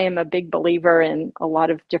I am a big believer in a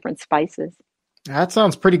lot of different spices. That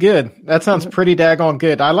sounds pretty good. That sounds pretty daggone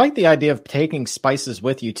good. I like the idea of taking spices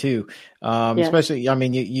with you too. Especially,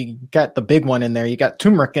 you got the big one in there. You got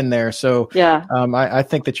turmeric in there. So I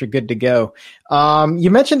think that you're good to go.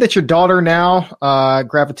 You mentioned that your daughter now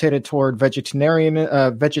gravitated toward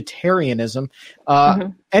vegetarianism.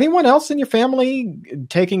 Anyone else in your family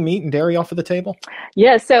taking meat and dairy off of the table?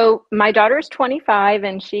 Yeah. So my daughter's 25,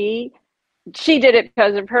 and she did it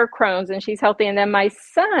because of her Crohn's, and she's healthy. And then my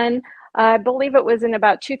son, I believe it was in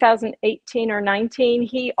about 2018 or 19,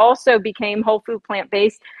 he also became whole food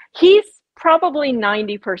plant-based. He's probably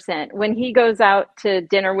 90% when he goes out to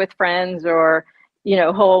dinner with friends, or,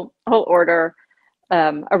 he'll order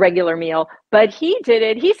a regular meal. But he did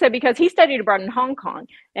it, he said, because he studied abroad in Hong Kong,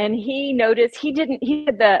 and he noticed he said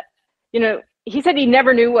he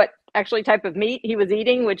never knew what actually type of meat he was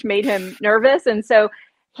eating, which made him nervous. And so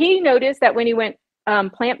he noticed that when he went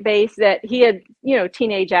plant-based, that he had,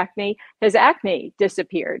 teenage acne, his acne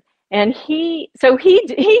disappeared. And he said he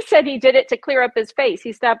did it to clear up his face.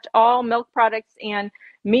 He stopped all milk products and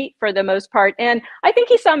meat for the most part. And I think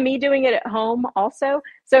he saw me doing it at home also.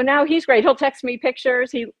 So now he's great. He'll text me pictures.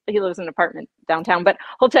 He lives in an apartment downtown, but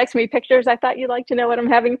he'll text me pictures. I thought you'd like to know what I'm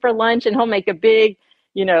having for lunch. And he'll make a big,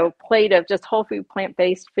 plate of just whole food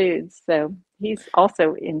plant-based foods. So he's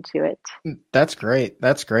also into it. That's great.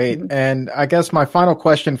 That's great. Mm-hmm. And I guess my final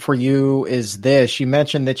question for you is this. You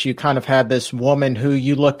mentioned that you kind of had this woman who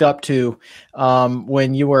you looked up to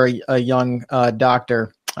when you were a young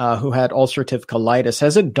doctor who had ulcerative colitis.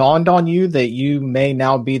 Has it dawned on you that you may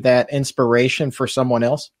now be that inspiration for someone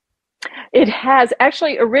else? It has.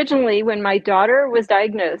 Actually, originally, when my daughter was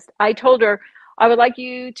diagnosed, I told her, I would like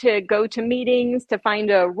you to go to meetings to find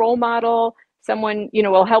a role model, someone,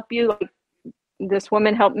 will help you. Like, this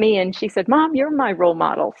woman helped me, and she said, Mom, you're my role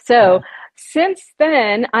model. So since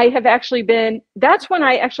then, that's when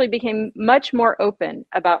I actually became much more open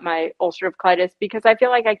about my ulcerative colitis, because I feel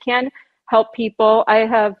like I can help people. I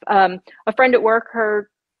have a friend at work, her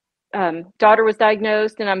daughter was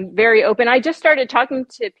diagnosed, and I'm very open. I just started talking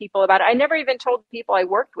to people about it. I never even told people I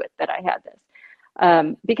worked with that I had this.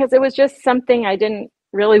 Because it was just something I didn't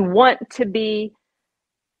really want to be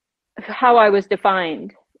how I was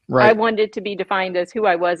defined. Right. I wanted to be defined as who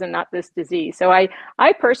I was and not this disease. So I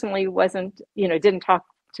personally wasn't, didn't talk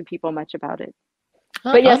to people much about it.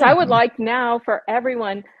 But yes, I would like now for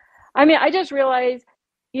everyone. I just realized,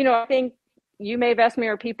 I think you may have asked me,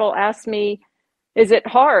 or people ask me, is it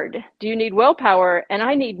hard? Do you need willpower? And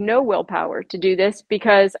I need no willpower to do this,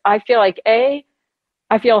 because I feel like I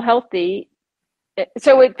feel healthy.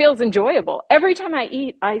 So it feels enjoyable. Every time I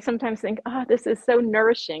eat, I sometimes think, this is so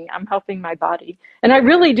nourishing. I'm helping my body. And I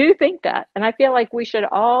really do think that. And I feel like we should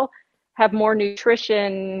all have more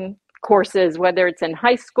nutrition courses, whether it's in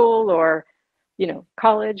high school or,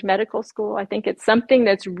 college, medical school. I think it's something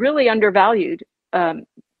that's really undervalued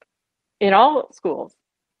in all schools.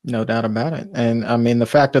 No doubt about it. And the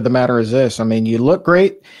fact of the matter is this, you look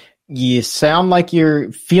great You sound like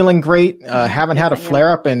you're feeling great. Haven't had a flare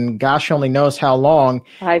up and gosh only knows how long.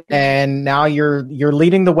 And now you're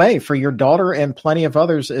leading the way for your daughter and plenty of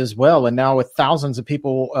others as well. And now with thousands of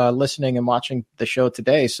people listening and watching the show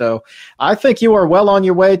today. So I think you are well on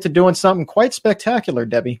your way to doing something quite spectacular,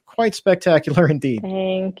 Debbie. Quite spectacular indeed.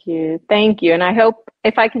 Thank you. Thank you. And I hope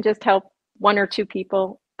if I can just help one or two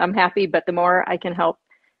people, I'm happy. But the more I can help,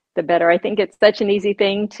 the better. I think it's such an easy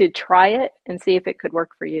thing to try it and see if it could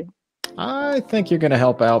work for you. I think you're going to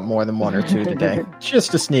help out more than one or two today.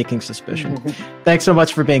 Just a sneaking suspicion. Thanks so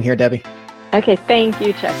much for being here, Debbie. Okay, thank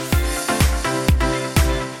you, Chuck.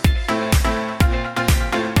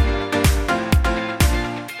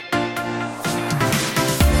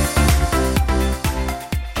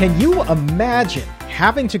 Can you imagine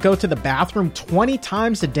having to go to the bathroom 20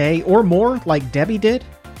 times a day or more like Debbie did?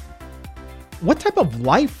 What type of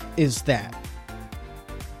life is that?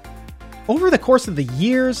 Over the course of the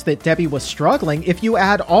years that Debbie was struggling, if you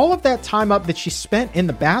add all of that time up that she spent in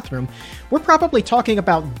the bathroom, we're probably talking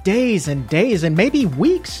about days and days and maybe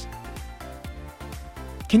weeks.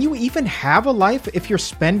 Can you even have a life if you're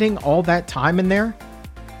spending all that time in there?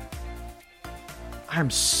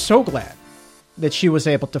 I'm so glad that she was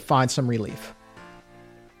able to find some relief.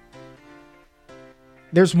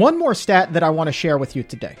 There's one more stat that I want to share with you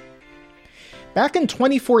today. Back in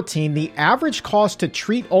 2014, the average cost to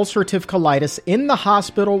treat ulcerative colitis in the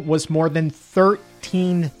hospital was more than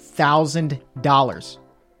 $13,000.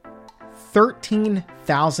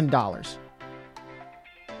 $13,000.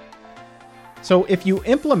 So if you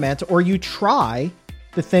implement or you try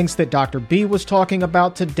the things that Dr. B was talking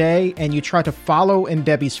about today and you try to follow in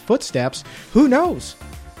Debbie's footsteps, who knows?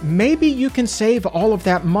 Maybe you can save all of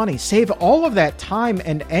that money, save all of that time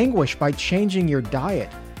and anguish by changing your diet.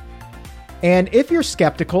 And if you're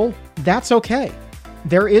skeptical, that's okay.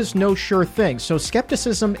 There is no sure thing, so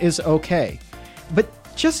skepticism is okay.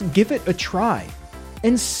 But just give it a try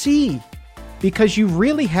and see, because you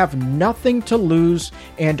really have nothing to lose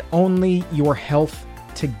and only your health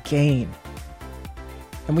to gain.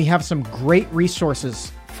 And we have some great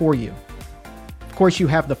resources for you. Of course, you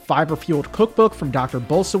have the Fiber Fueled Cookbook from Dr.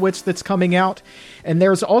 Bulsiewicz that's coming out. And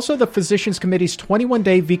there's also the Physicians Committee's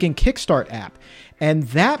 21-Day Vegan Kickstart app. And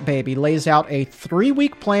that baby lays out a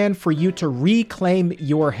 3-week plan for you to reclaim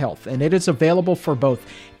your health. And it is available for both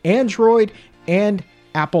Android and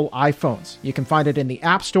Apple iPhones. You can find it in the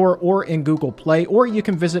App Store or in Google Play, or you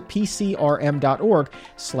can visit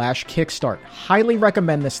pcrm.org/kickstart. Highly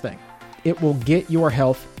recommend this thing. It will get your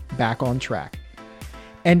health back on track.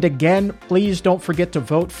 And again, please don't forget to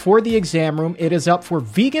vote for the exam room. It is up for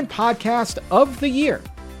Vegan Podcast of the Year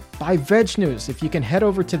by Veg News. If you can head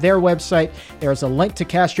over to their website, there's a link to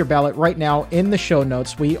cast your ballot right now in the show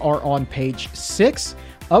notes. We are on page 6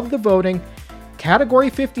 of the voting,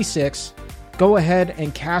 category 56. Go ahead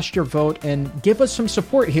and cast your vote and give us some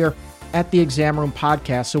support here at the Exam Room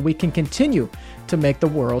Podcast so we can continue to make the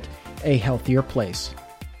world a healthier place.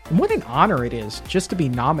 And what an honor it is just to be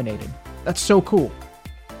nominated. That's so cool.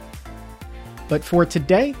 But for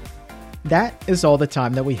today, that is all the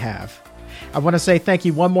time that we have. I want to say thank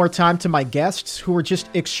you one more time to my guests who are just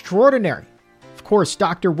extraordinary. Of course,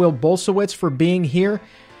 Dr. Will Bulsiewicz for being here,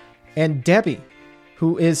 and Debbie,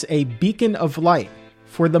 who is a beacon of light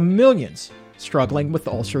for the millions struggling with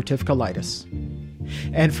ulcerative colitis.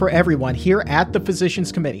 And for everyone here at the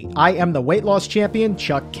Physicians Committee, I am the weight loss champion,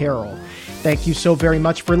 Chuck Carroll. Thank you so very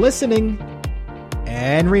much for listening.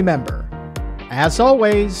 And remember, as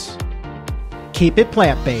always, keep it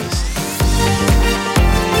plant-based.